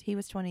ages. He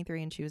was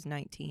 23 and she was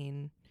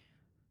 19.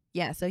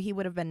 Yeah, so he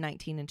would have been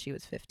 19 and she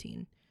was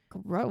 15.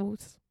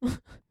 Gross.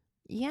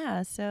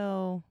 Yeah,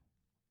 so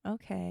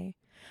okay.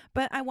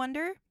 But I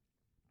wonder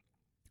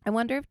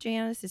if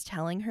Janice is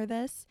telling her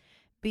this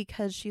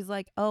because she's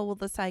like, oh, well,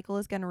 the cycle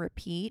is going to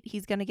repeat.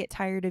 He's going to get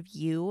tired of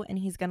you and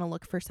he's going to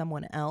look for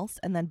someone else.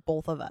 And then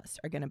both of us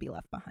are going to be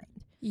left behind.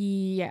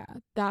 Yeah,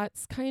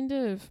 that's kind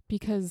of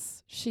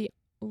because she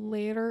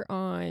later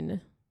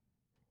on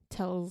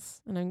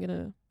tells, and I'm going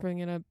to bring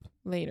it up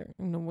later.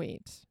 I'm going to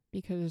wait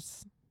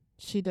because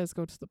she does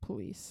go to the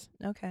police.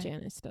 Okay.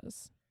 Janice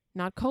does.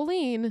 Not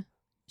Colleen.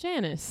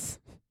 Janice.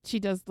 She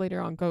does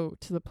later on go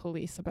to the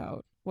police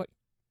about what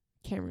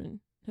Cameron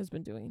has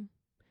been doing.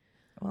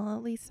 Well,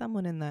 at least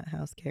someone in that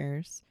house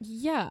cares.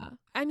 Yeah.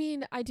 I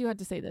mean, I do have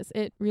to say this.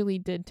 It really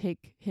did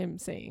take him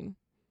saying,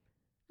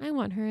 I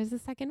want her as a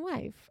second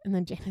wife. And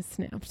then Janice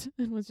snapped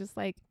and was just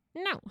like,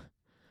 no.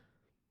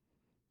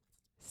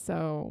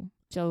 So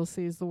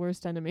jealousy is the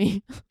worst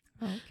enemy.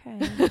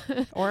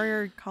 Okay.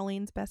 Or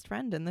Colleen's best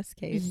friend in this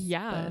case.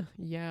 Yeah.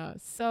 Yeah.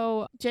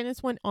 So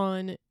Janice went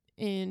on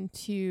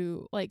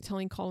into, like,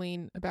 telling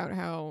Colleen about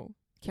how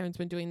Cameron's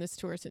been doing this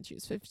to her since she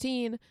was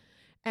 15.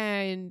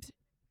 And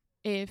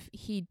if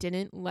he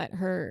didn't let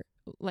her,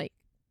 like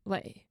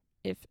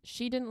if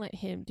she didn't let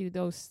him do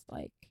those,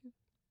 like,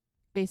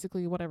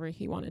 basically whatever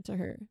he wanted to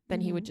her,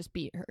 then he would just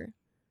beat her.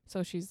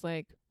 So she's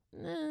like,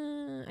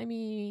 nah, I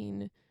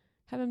mean,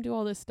 have him do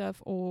all this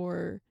stuff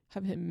or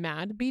have him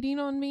mad beating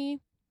on me.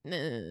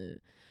 Nah.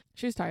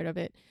 She was tired of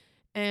it.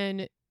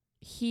 And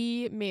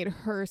he made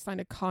her sign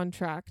a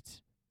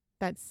contract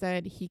that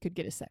said he could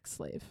get a sex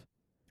slave.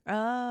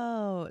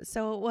 Oh,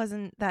 so it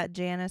wasn't that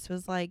Janice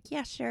was like,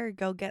 yeah, sure,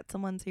 go get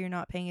someone so you're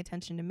not paying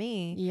attention to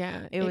me.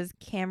 Yeah. It was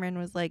Cameron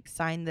was like,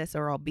 sign this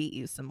or I'll beat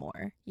you some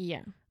more.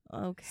 Yeah.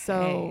 Okay.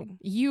 So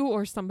you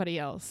or somebody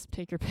else,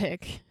 take your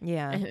pick.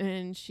 Yeah.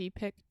 And she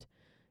picked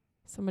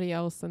somebody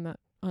else, and that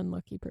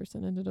unlucky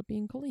person ended up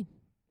being Colleen.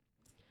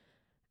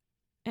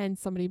 And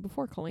somebody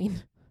before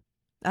Colleen.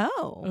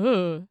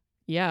 Oh. Ugh.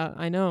 Yeah,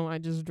 I know. I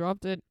just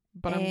dropped it,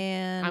 but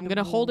I'm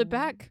gonna hold it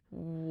back.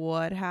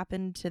 What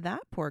happened to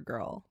that poor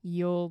girl?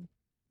 You'll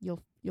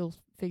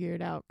figure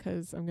it out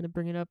because I'm gonna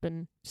bring it up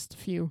in just a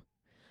few.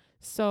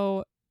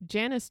 So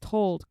Janice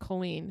told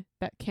Colleen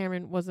that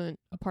Cameron wasn't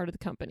a part of the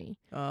company.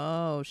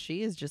 Oh,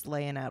 she is just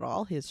laying out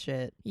all his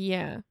shit.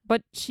 Yeah,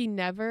 but she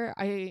never,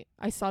 I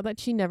saw that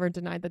she never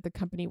denied that the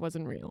company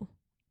wasn't real.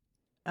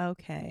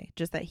 Okay.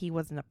 Just that he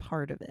wasn't a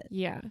part of it.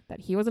 Yeah,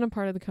 that he wasn't a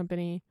part of the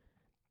company.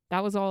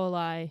 That was all a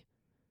lie.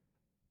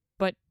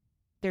 But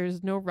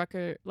there's no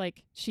record,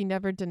 like, she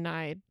never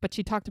denied, but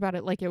she talked about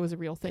it like it was a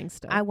real thing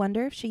still. I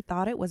wonder if she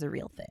thought it was a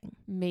real thing.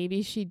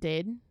 Maybe she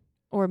did,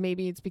 or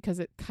maybe it's because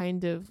it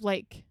kind of,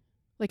 like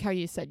how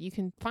you said, you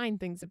can find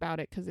things about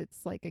it because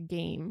it's like a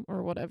game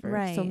or whatever.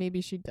 Right. So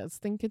maybe she does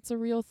think it's a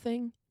real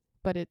thing,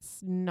 but it's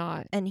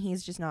not. And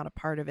he's just not a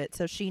part of it.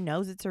 So she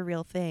knows it's a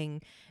real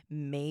thing.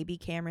 Maybe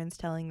Cameron's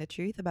telling the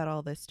truth about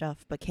all this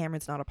stuff, but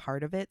Cameron's not a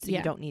part of it. So Yeah.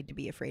 you don't need to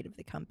be afraid of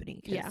the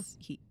company because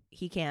Yeah.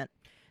 he can't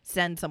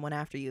send someone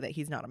after you that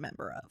he's not a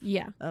member of.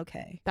 Yeah.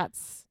 Okay.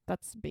 That's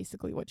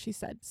basically what she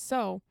said.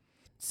 So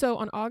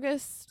on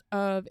August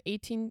of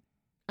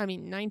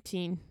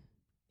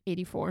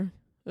 1984,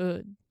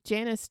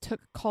 Janice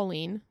took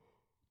Colleen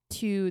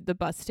to the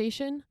bus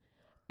station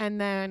and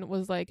then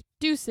was like,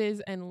 deuces,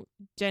 and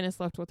Janice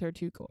left with her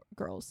two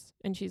girls.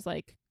 And she's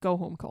like, go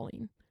home,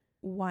 Colleen.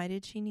 Why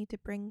did she need to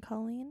bring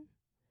Colleen?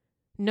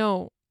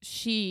 No,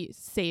 she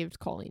saved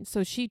Colleen.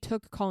 So she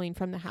took Colleen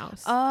from the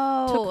house.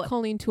 Oh. Took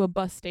Colleen to a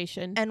bus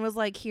station. And was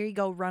like, here you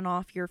go, run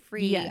off, you're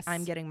free. Yes.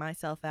 I'm getting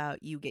myself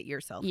out, you get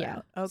yourself Yeah.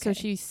 out. Okay. So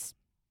she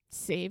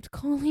saved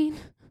Colleen.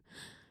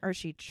 Or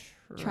she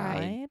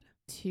tried?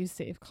 To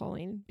save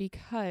Colleen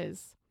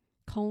because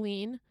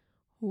Colleen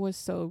was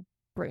so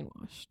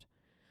brainwashed.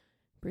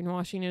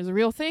 Brainwashing is a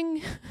real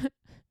thing.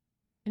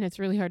 And it's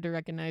really hard to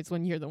recognize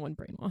when you're the one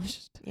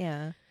brainwashed.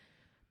 Yeah.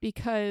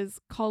 Because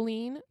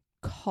Colleen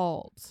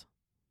called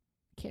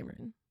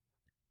Cameron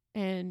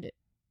and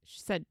she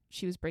said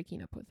she was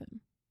breaking up with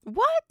him.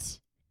 What?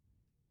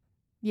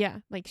 Yeah,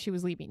 like she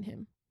was leaving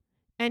him.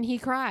 And he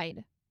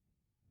cried.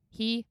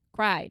 He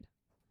cried.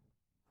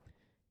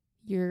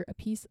 You're a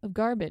piece of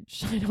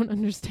garbage. I don't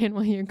understand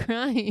why you're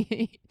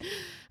crying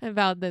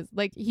about this.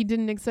 Like, he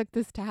didn't expect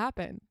this to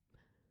happen.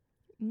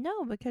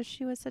 No, because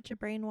she was such a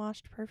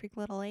brainwashed, perfect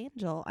little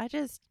angel.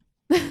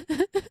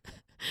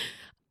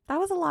 That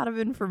was a lot of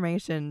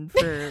information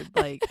for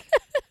like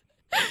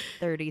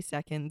 30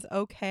 seconds.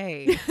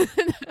 Okay.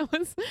 That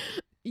was,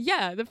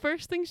 yeah, the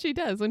first thing she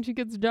does when she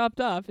gets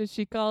dropped off is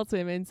she calls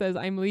him and says,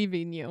 I'm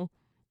leaving you.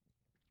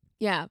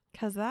 Yeah.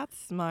 Because that's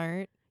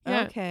smart.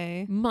 Yeah.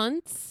 Okay.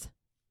 Months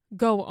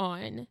go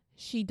on.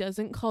 She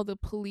doesn't call the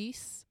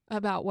police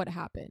about what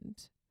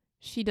happened.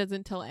 She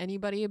doesn't tell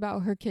anybody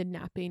about her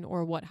kidnapping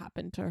or what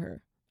happened to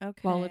her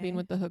Okay. while living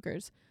with the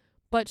hookers.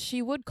 But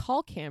she would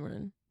call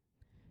Cameron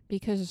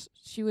because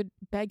she would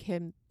beg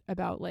him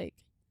about, like,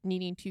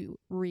 needing to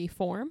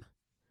reform.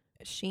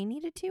 She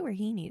needed to or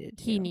he needed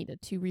to? He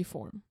needed to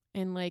reform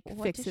and, like,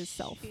 What fix does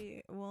himself.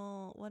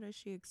 What is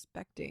she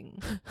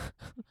expecting?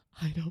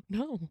 I don't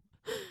know.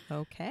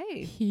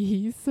 Okay.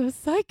 He's a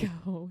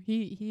psycho.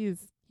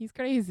 He's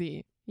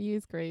crazy. He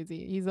is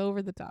crazy. He's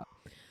over the top.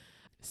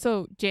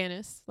 So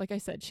Janice, like I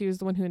said, she was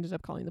the one who ended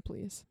up calling the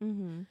police.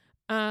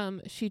 Mm-hmm.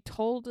 She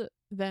told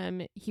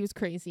them he was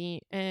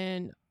crazy,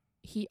 and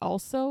he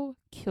also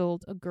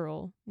killed a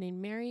girl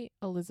named Mary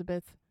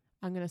Elizabeth.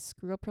 I'm gonna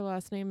screw up her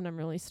last name, and I'm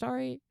really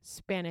sorry.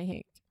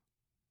 Spanahink,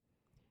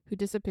 who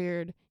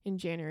disappeared in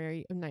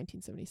January of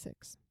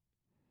 1976.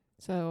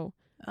 So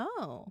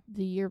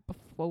the year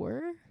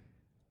before,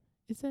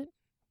 is it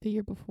the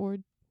year before?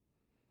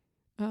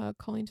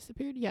 Colleen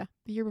disappeared? Yeah,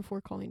 the year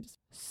before Colleen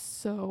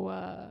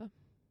So,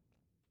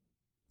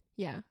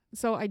 yeah.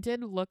 So I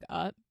did look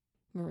up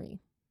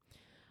Marie.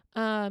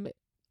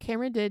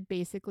 Cameron did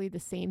basically the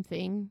same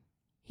thing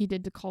he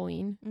did to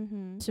Colleen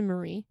Mm-hmm. to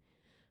Marie,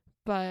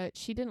 but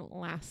she didn't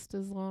last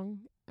as long,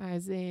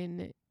 as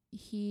in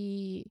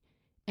he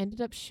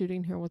ended up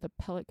shooting her with a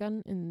pellet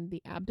gun in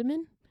the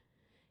abdomen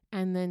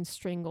and then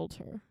strangled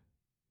her.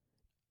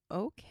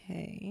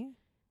 Okay.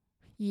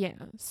 Yeah.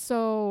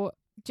 So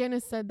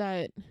Janice said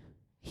that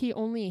he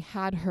only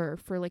had her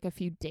for like a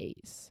few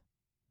days.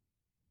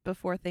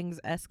 Before things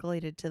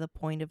escalated to the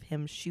point of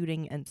him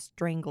shooting and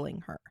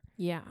strangling her.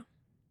 Yeah.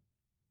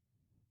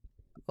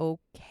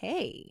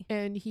 Okay.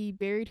 And he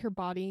buried her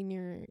body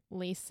near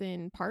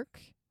Layson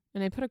Park.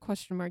 And I put a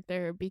question mark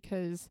there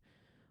because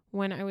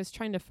when I was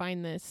trying to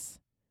find this,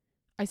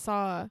 I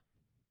saw,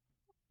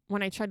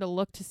 when I tried to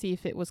look to see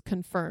if it was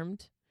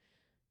confirmed,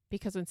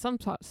 because in some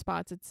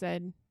spots it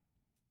said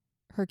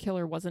her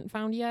killer wasn't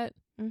found yet,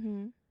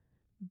 Mm-hmm.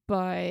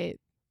 but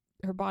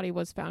her body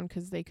was found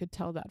because they could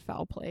tell that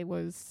foul play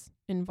was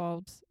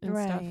involved and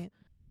stuff.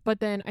 But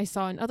then I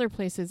saw in other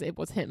places it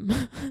was him.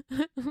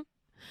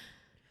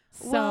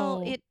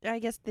 Well, I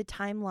guess the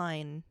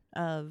timeline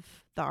of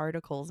the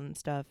articles and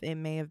stuff, it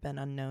may have been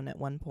unknown at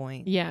one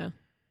point. Yeah.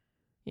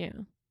 Yeah.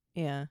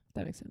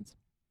 That makes sense.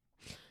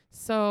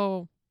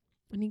 So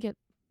let me get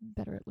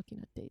better at looking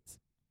at dates.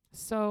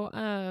 So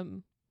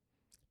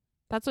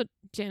that's what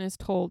Janice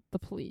told the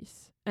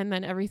police. And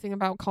then everything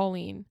about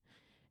Colleen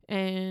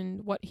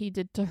and what he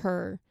did to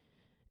her.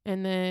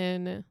 And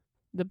then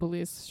the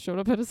police showed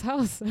up at his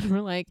house and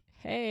were like,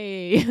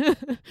 hey.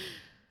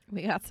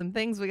 We got some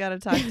things we got to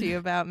talk to you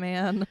about,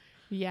 man.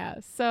 Yeah.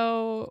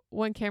 So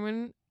when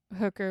Cameron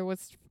Hooker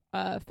was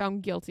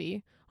found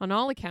guilty on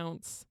all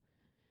accounts,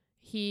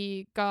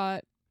 he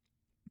got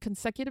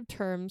consecutive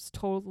terms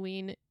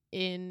totaling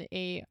in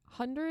a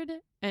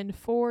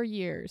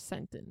 104-year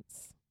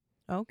sentence.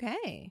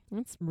 Okay.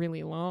 That's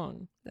really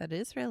long. That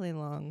is really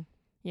long.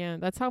 Yeah,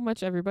 that's how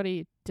much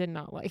everybody did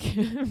not like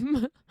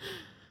him.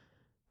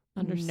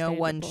 No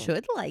one Understandable.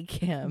 should like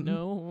him.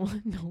 No,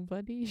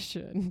 nobody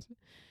should.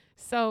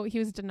 So he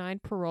was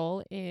denied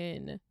parole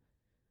in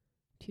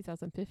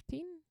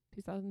 2015,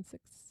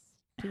 2006.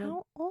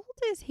 How old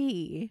is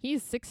he?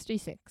 He's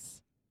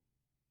 66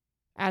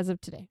 as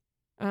of today.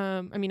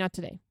 I mean, not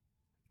today.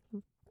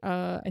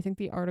 I think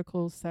the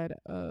article said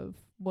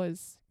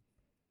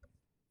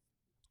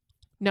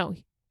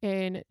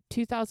in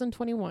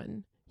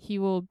 2021 he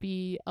will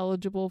be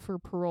eligible for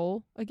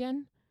parole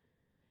again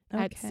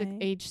at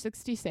age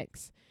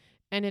 66,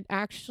 and it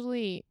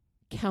actually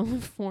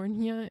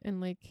California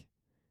and like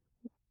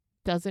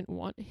doesn't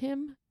want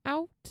him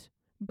out,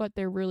 but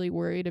they're really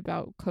worried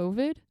about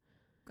COVID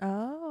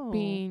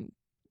being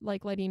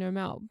like letting him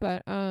out.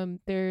 But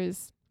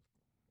there's,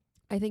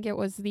 I think it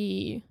was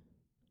the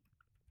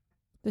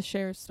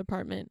sheriff's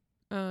department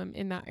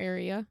in that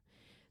area.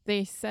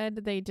 They said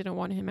they didn't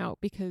want him out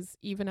because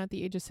even at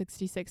the age of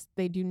 66,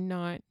 they do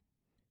not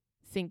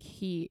think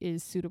he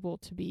is suitable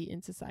to be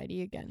in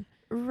society again.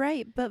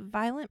 Right, but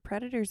violent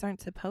predators aren't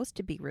supposed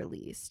to be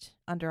released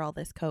under all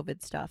this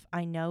COVID stuff.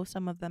 I know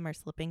some of them are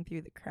slipping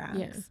through the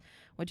cracks,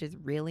 which is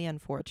really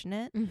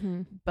unfortunate.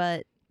 Mm-hmm.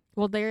 But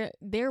well,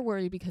 they're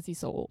worried because he's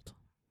so old.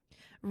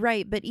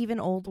 Right, but even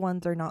old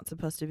ones are not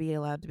supposed to be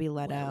allowed to be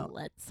let out.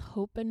 Let's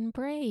hope and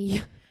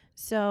pray.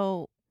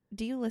 So,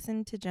 do you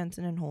listen to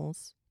Jensen and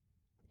Holes?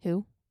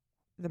 Who?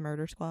 The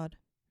Murder Squad.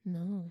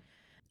 No.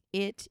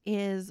 It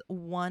is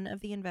one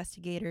of the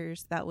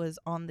investigators that was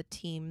on the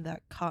team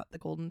that caught the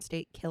Golden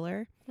State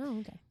Killer. Oh,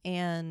 okay.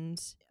 And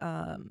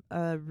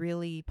a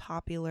really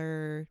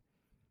popular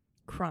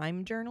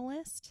crime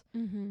journalist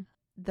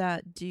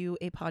that do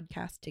a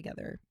podcast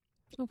together.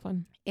 Oh,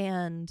 fun.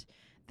 And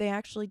they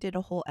actually did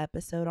a whole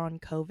episode on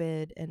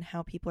COVID and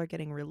how people are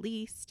getting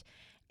released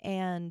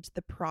and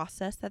the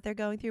process that they're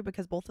going through,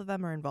 because both of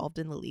them are involved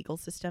in the legal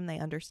system. They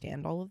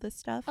understand all of this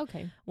stuff.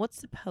 Okay. What's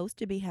supposed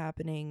to be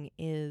happening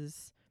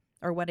is,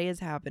 or what is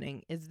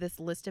happening is, this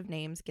list of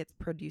names gets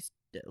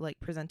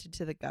presented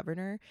to the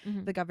governor.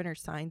 Mm-hmm. The governor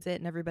signs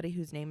it, and everybody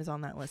whose name is on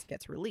that list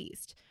gets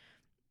released.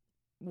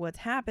 What's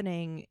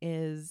happening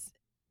is,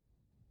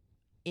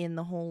 in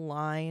the whole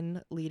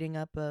line leading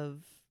up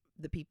of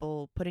the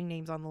people putting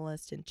names on the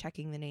list and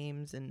checking the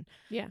names and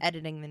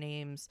editing the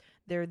names,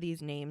 there are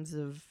these names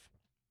of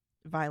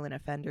violent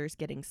offenders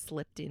getting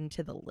slipped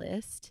into the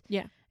list.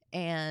 Yeah.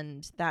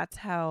 And that's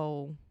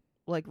how,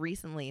 like,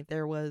 recently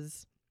there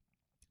was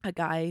a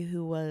guy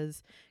who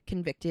was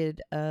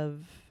convicted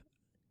of,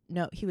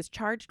 he was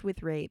charged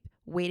with rape,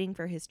 waiting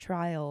for his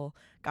trial,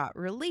 got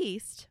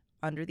released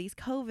under these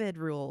COVID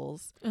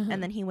rules,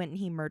 and then he went and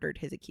he murdered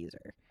his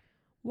accuser.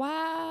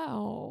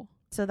 Wow.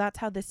 So that's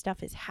how this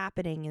stuff is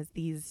happening, is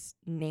these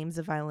names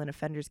of violent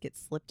offenders get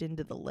slipped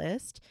into the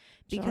list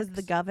because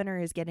the governor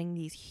is getting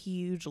these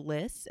huge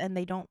lists, and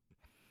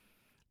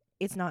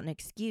it's not an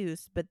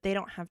excuse, but they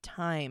don't have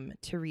time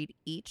to read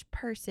each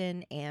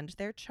person and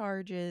their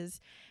charges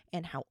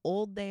and how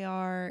old they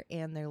are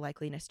and their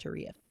likeliness to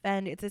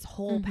reoffend. It's this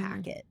whole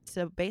packet.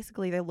 So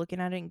basically they're looking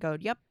at it and go,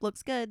 yep,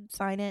 looks good,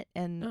 sign it,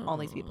 and all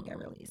these people get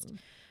released.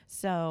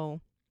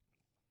 So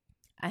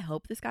I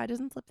hope this guy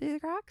doesn't slip through the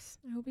cracks.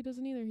 I hope he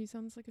doesn't either. He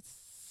sounds like a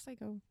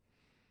psycho.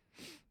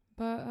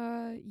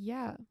 But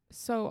yeah.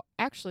 So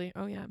actually,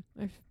 I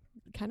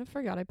kind of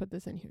forgot I put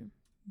this in here.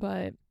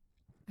 But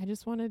I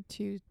just wanted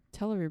to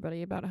tell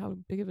everybody about how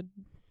big of a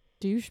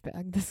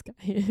douchebag this guy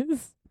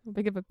is. How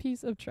big of a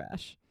piece of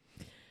trash.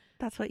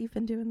 That's what you've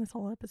been doing this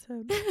whole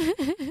episode.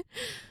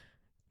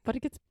 But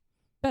it gets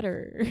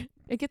better.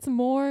 It gets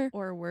more.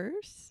 Or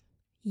worse?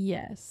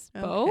 Yes.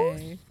 Okay.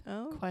 Both?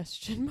 Oh.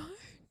 Question mark.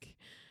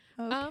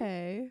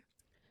 Okay.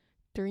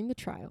 During the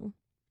trial,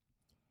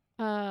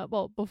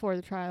 before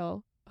the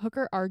trial,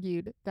 Hooker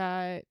argued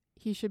that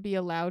he should be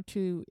allowed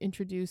to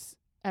introduce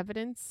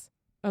evidence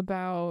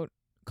about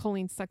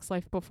Colleen's sex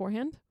life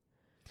beforehand.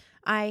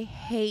 I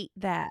hate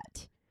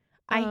that.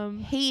 I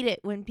hate it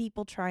when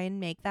people try and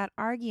make that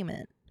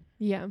argument.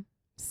 Yeah.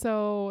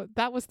 So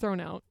that was thrown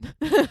out.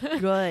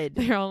 Good.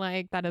 They're all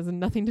like, that has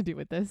nothing to do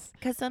with this.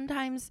 Because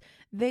sometimes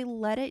they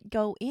let it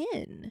go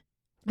in.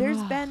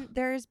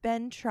 There's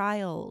been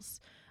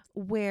trials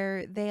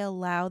where they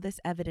allow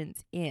this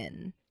evidence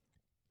in.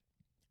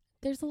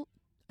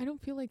 I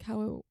don't feel like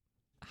how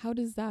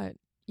does that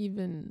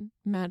even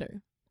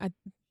matter at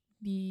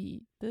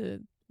the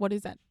what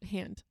is at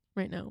hand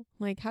right now?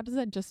 Like, how does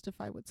that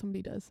justify what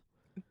somebody does?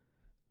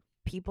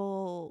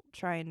 People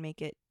try and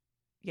make it,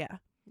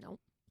 No.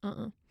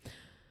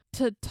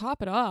 To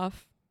top it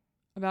off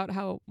about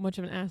how much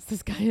of an ass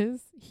this guy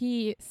is,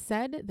 he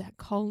said that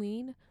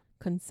Colleen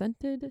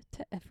consented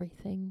to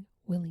everything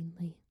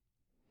willingly.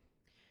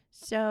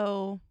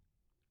 So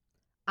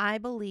I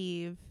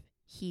believe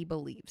he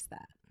believes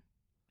that.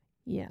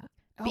 Yeah.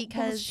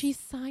 Because she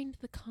signed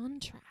the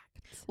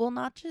contract. Well,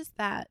 not just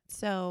that.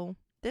 So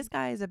this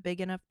guy is a big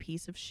enough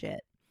piece of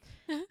shit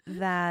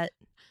that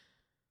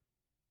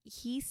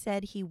he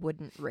said he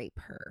wouldn't rape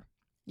her.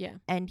 Yeah.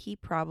 And he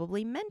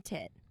probably meant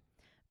it.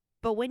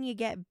 But when you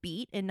get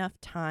beat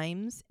enough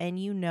times and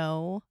you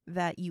know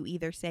that you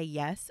either say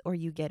yes or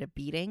you get a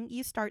beating,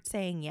 you start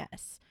saying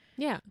yes.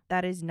 Yeah.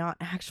 That is not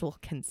actual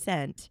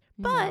consent,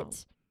 but No.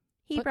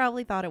 he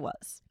probably thought it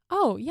was.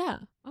 Oh, yeah.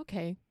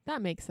 Okay.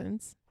 That makes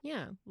sense.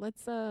 Yeah.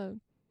 Let's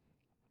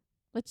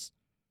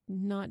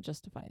not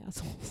justify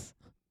assholes.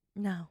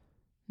 No.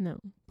 No,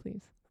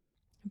 please.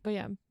 But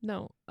yeah,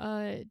 no.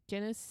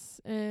 Janice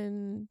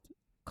and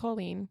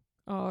Colleen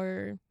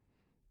are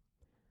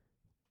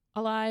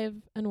alive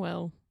and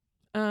well.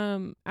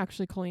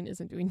 Actually Colleen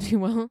isn't doing too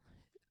well.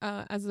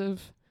 As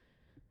of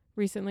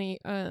recently,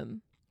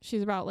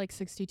 she's about like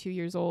 62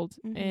 years old,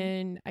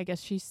 and I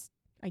guess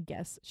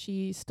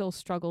she still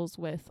struggles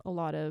with a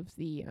lot of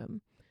the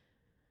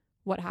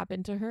what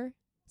happened to her.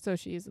 So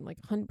she isn't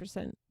like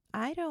 100%.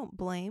 I don't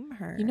blame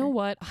her. You know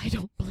what? I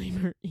don't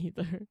blame her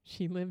either.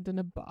 She lived in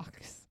a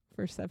box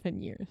for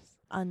 7 years.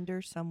 Under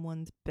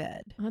someone's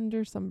bed.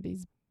 Under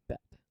somebody's bed.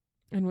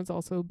 And was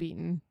also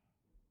beaten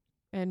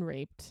and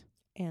raped.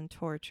 And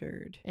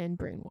tortured. And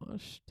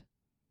brainwashed.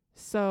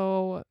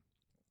 So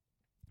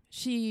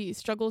she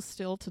struggles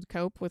still to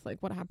cope with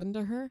like what happened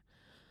to her.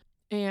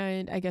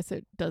 And I guess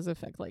it does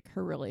affect like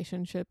her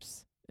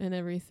relationships and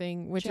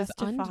everything, which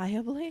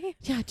justifiably?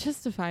 is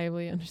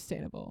justifiably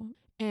understandable.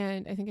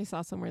 And I think I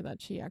saw somewhere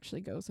that she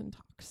actually goes and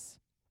talks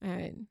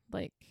and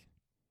like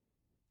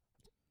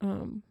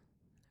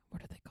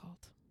what are they called?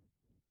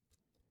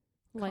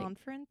 Like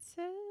conferences?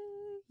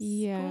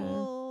 Yeah.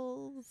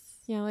 Schools?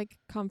 Yeah, like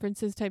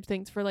conferences type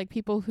things for like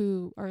people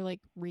who are like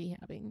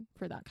rehabbing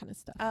for that kind of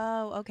stuff.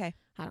 Oh, okay.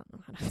 I don't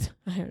know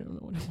I don't know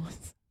what it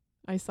was.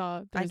 I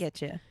saw I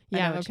get you.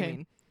 Yeah,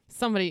 okay.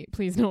 Somebody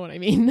please know what I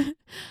mean.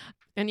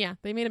 And yeah,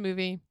 they made a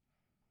movie,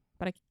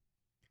 but I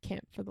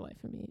can't for the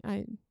life of me.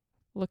 I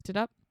looked it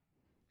up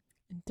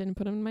and didn't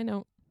put it in my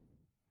note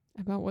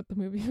about what the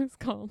movie was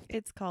called.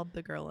 It's called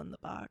The Girl in the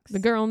Box. The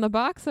Girl in the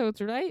Box, so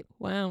it's right.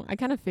 Wow, I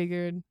kind of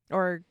figured.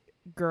 Or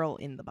Girl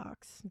in the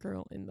Box.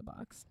 Girl in the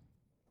Box.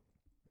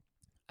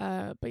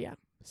 But yeah,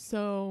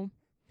 so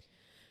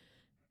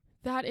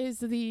that is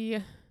the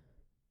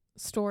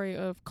story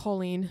of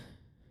Colleen,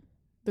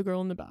 the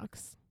girl in the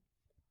box.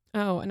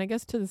 Oh, and I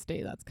guess to this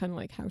day, that's kind of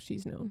like how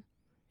she's known,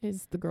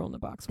 is the girl in the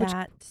box. Which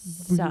that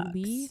sucks.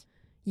 Really,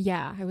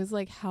 yeah, I was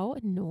like, how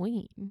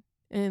annoying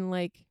and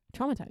like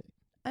traumatizing.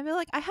 I mean,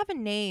 like, I have a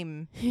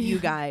name, you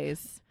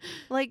guys.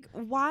 Like,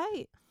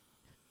 why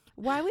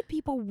would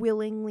people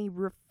willingly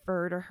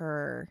refer to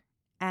her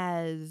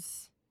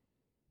as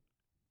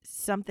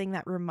something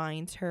that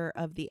reminds her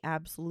of the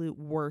absolute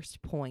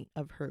worst point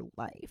of her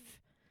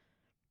life?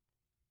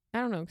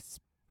 I don't know. 'Cause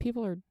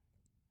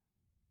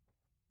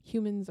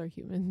humans are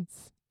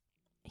humans.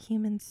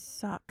 Humans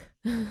suck.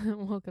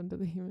 Welcome to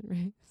the human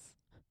race.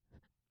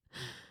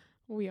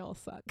 We all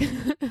suck.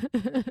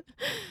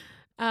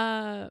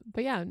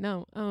 But yeah,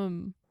 no.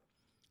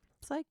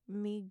 It's like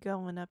me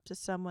going up to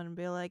someone and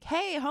be like,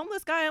 "Hey,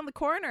 homeless guy on the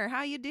corner,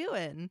 how you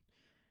doing?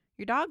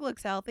 Your dog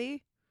looks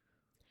healthy."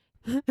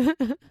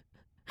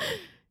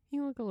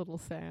 You look a little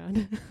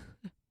sad.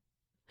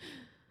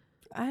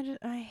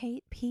 I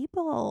hate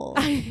people.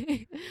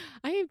 I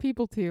hate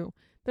people too.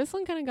 This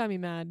one kind of got me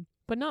mad,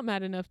 but not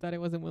mad enough that I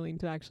wasn't willing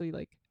to actually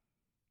like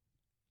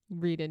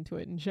read into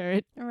it and share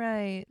it.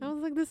 Right. I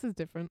was like, this is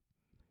different.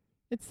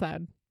 It's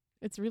sad.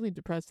 It's really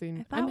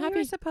depressing. I'm happy. We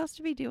were supposed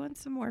to be doing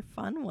some more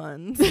fun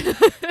ones.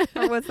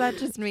 Or was that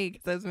just me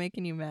because I was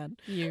making you mad?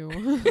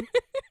 You.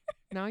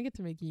 Now I get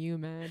to make you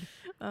mad.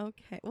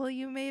 Okay. Well,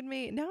 you made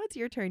me. Now it's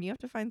your turn. You have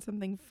to find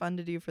something fun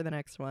to do for the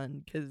next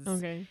one because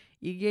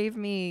you gave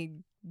me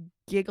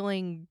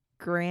giggling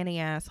granny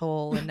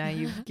asshole and now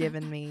you've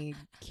given me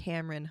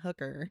Cameron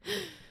Hooker.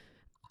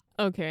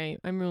 Okay.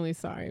 I'm really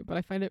sorry, but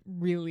I find it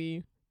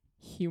really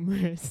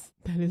humorous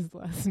that his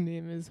last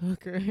name is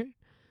Hooker.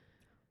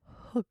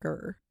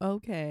 Hooker.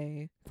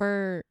 Okay.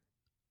 I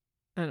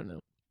don't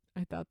know.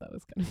 I thought that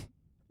was kind of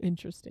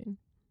interesting.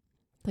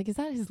 Like, is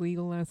that his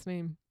legal last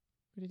name?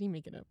 Or did he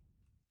make it up?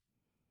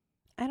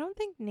 I don't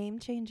think name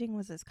changing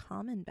was as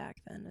common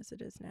back then as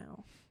it is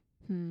now.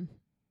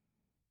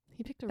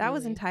 He picked that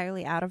was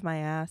entirely out of my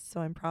ass,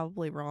 so I'm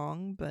probably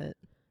wrong, but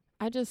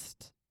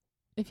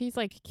if he's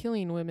like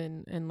killing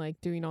women and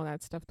like doing all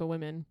that stuff to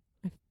women,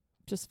 I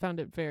just found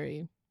it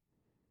I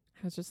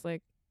was just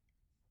like,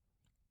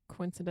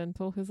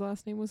 coincidental his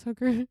last name was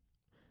Hooker.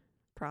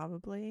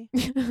 Probably.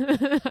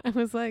 I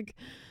was like,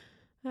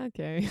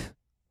 okay.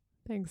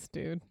 Thanks,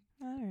 dude.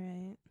 All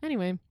right.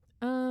 Anyway,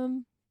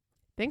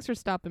 thanks for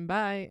stopping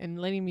by and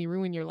letting me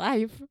ruin your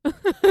life.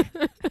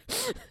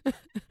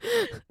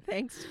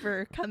 Thanks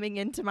for coming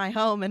into my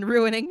home and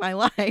ruining my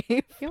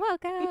life. You're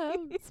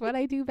welcome. It's what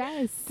I do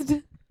best.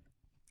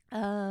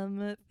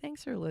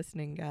 Thanks for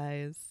listening,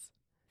 guys.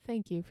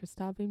 Thank you for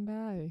stopping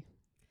by.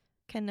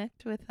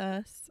 Connect with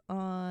us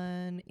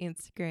on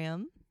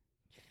Instagram.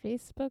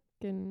 Facebook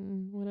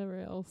and whatever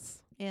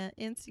else. Yeah,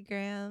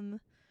 Instagram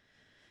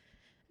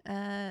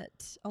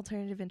at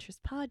Alternative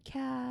Interest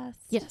Podcast.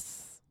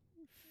 Yes.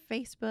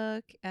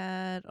 Facebook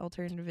at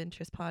Alternative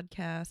Interest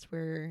Podcast,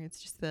 where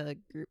it's just the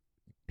group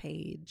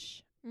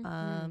page.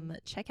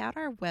 Check out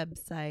our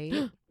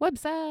website.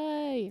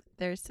 Website.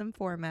 There's some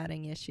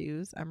formatting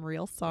issues. I'm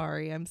real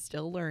sorry. I'm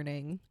still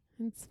learning.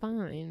 It's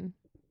fine.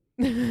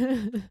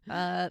 Fill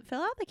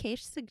out the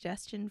case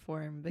suggestion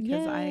form because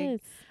yes.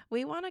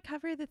 we want to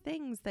cover the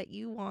things that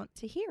you want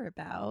to hear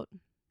about.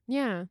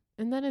 Yeah,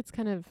 and then it's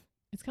kind of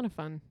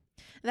fun.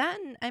 That,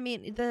 and, I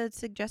mean, the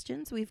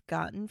suggestions we've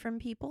gotten from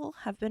people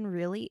have been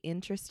really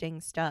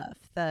interesting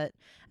stuff. That,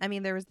 I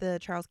mean, there was the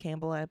Charles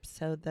Campbell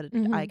episode that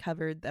I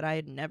covered that I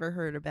had never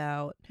heard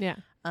about. Yeah.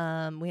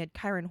 We had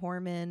Kyron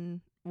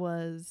Horman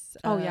was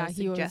he was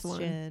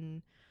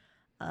suggestion.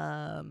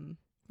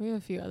 We have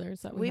a few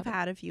others that we've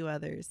had a few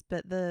others,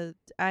 but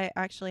I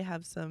actually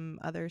have some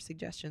other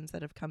suggestions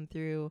that have come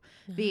through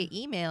via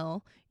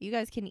email. You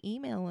guys can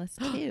email us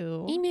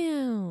too.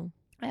 Email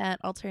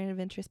at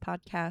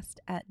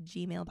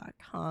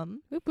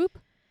alternativeinterestpodcast@gmail.com. Whoop whoop.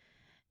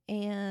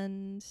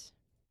 And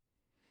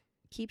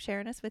keep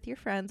sharing us with your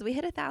friends. We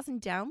hit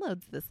 1,000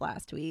 downloads this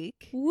last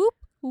week. Whoop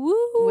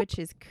whoop. Which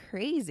is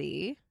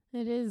crazy.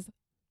 It is.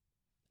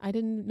 I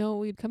didn't know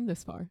we'd come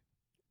this far.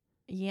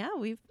 Yeah,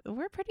 we're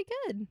pretty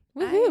good.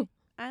 Woohoo.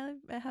 I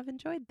have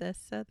enjoyed this,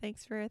 so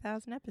thanks for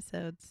 1,000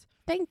 episodes.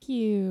 Thank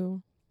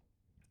you.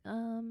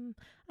 I'm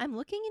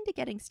looking into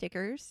getting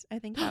stickers. I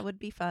think that would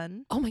be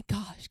fun. Oh my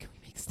gosh, can we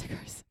make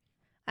stickers?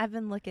 I've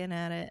been looking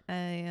at it.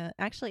 I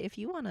actually, if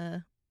you want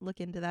to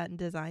look into that and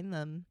design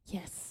them.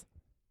 Yes,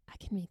 I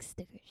can make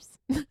stickers.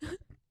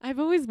 I've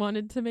always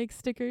wanted to make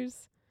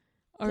stickers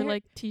or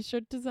like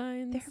t-shirt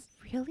designs. They're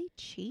really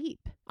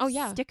cheap. Oh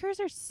yeah. Stickers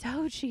are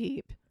so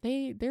cheap.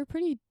 They're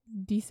pretty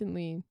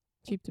decently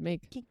cheap to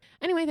make.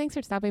 Anyway, thanks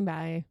for stopping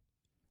by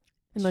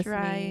and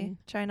listening.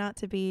 Try not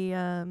to be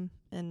an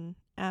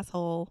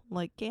asshole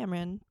like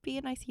Cameron. Be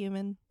a nice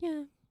human.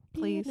 Yeah.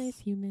 Please. Be a nice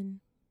human.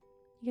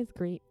 You guys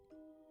great.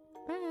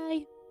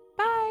 Bye.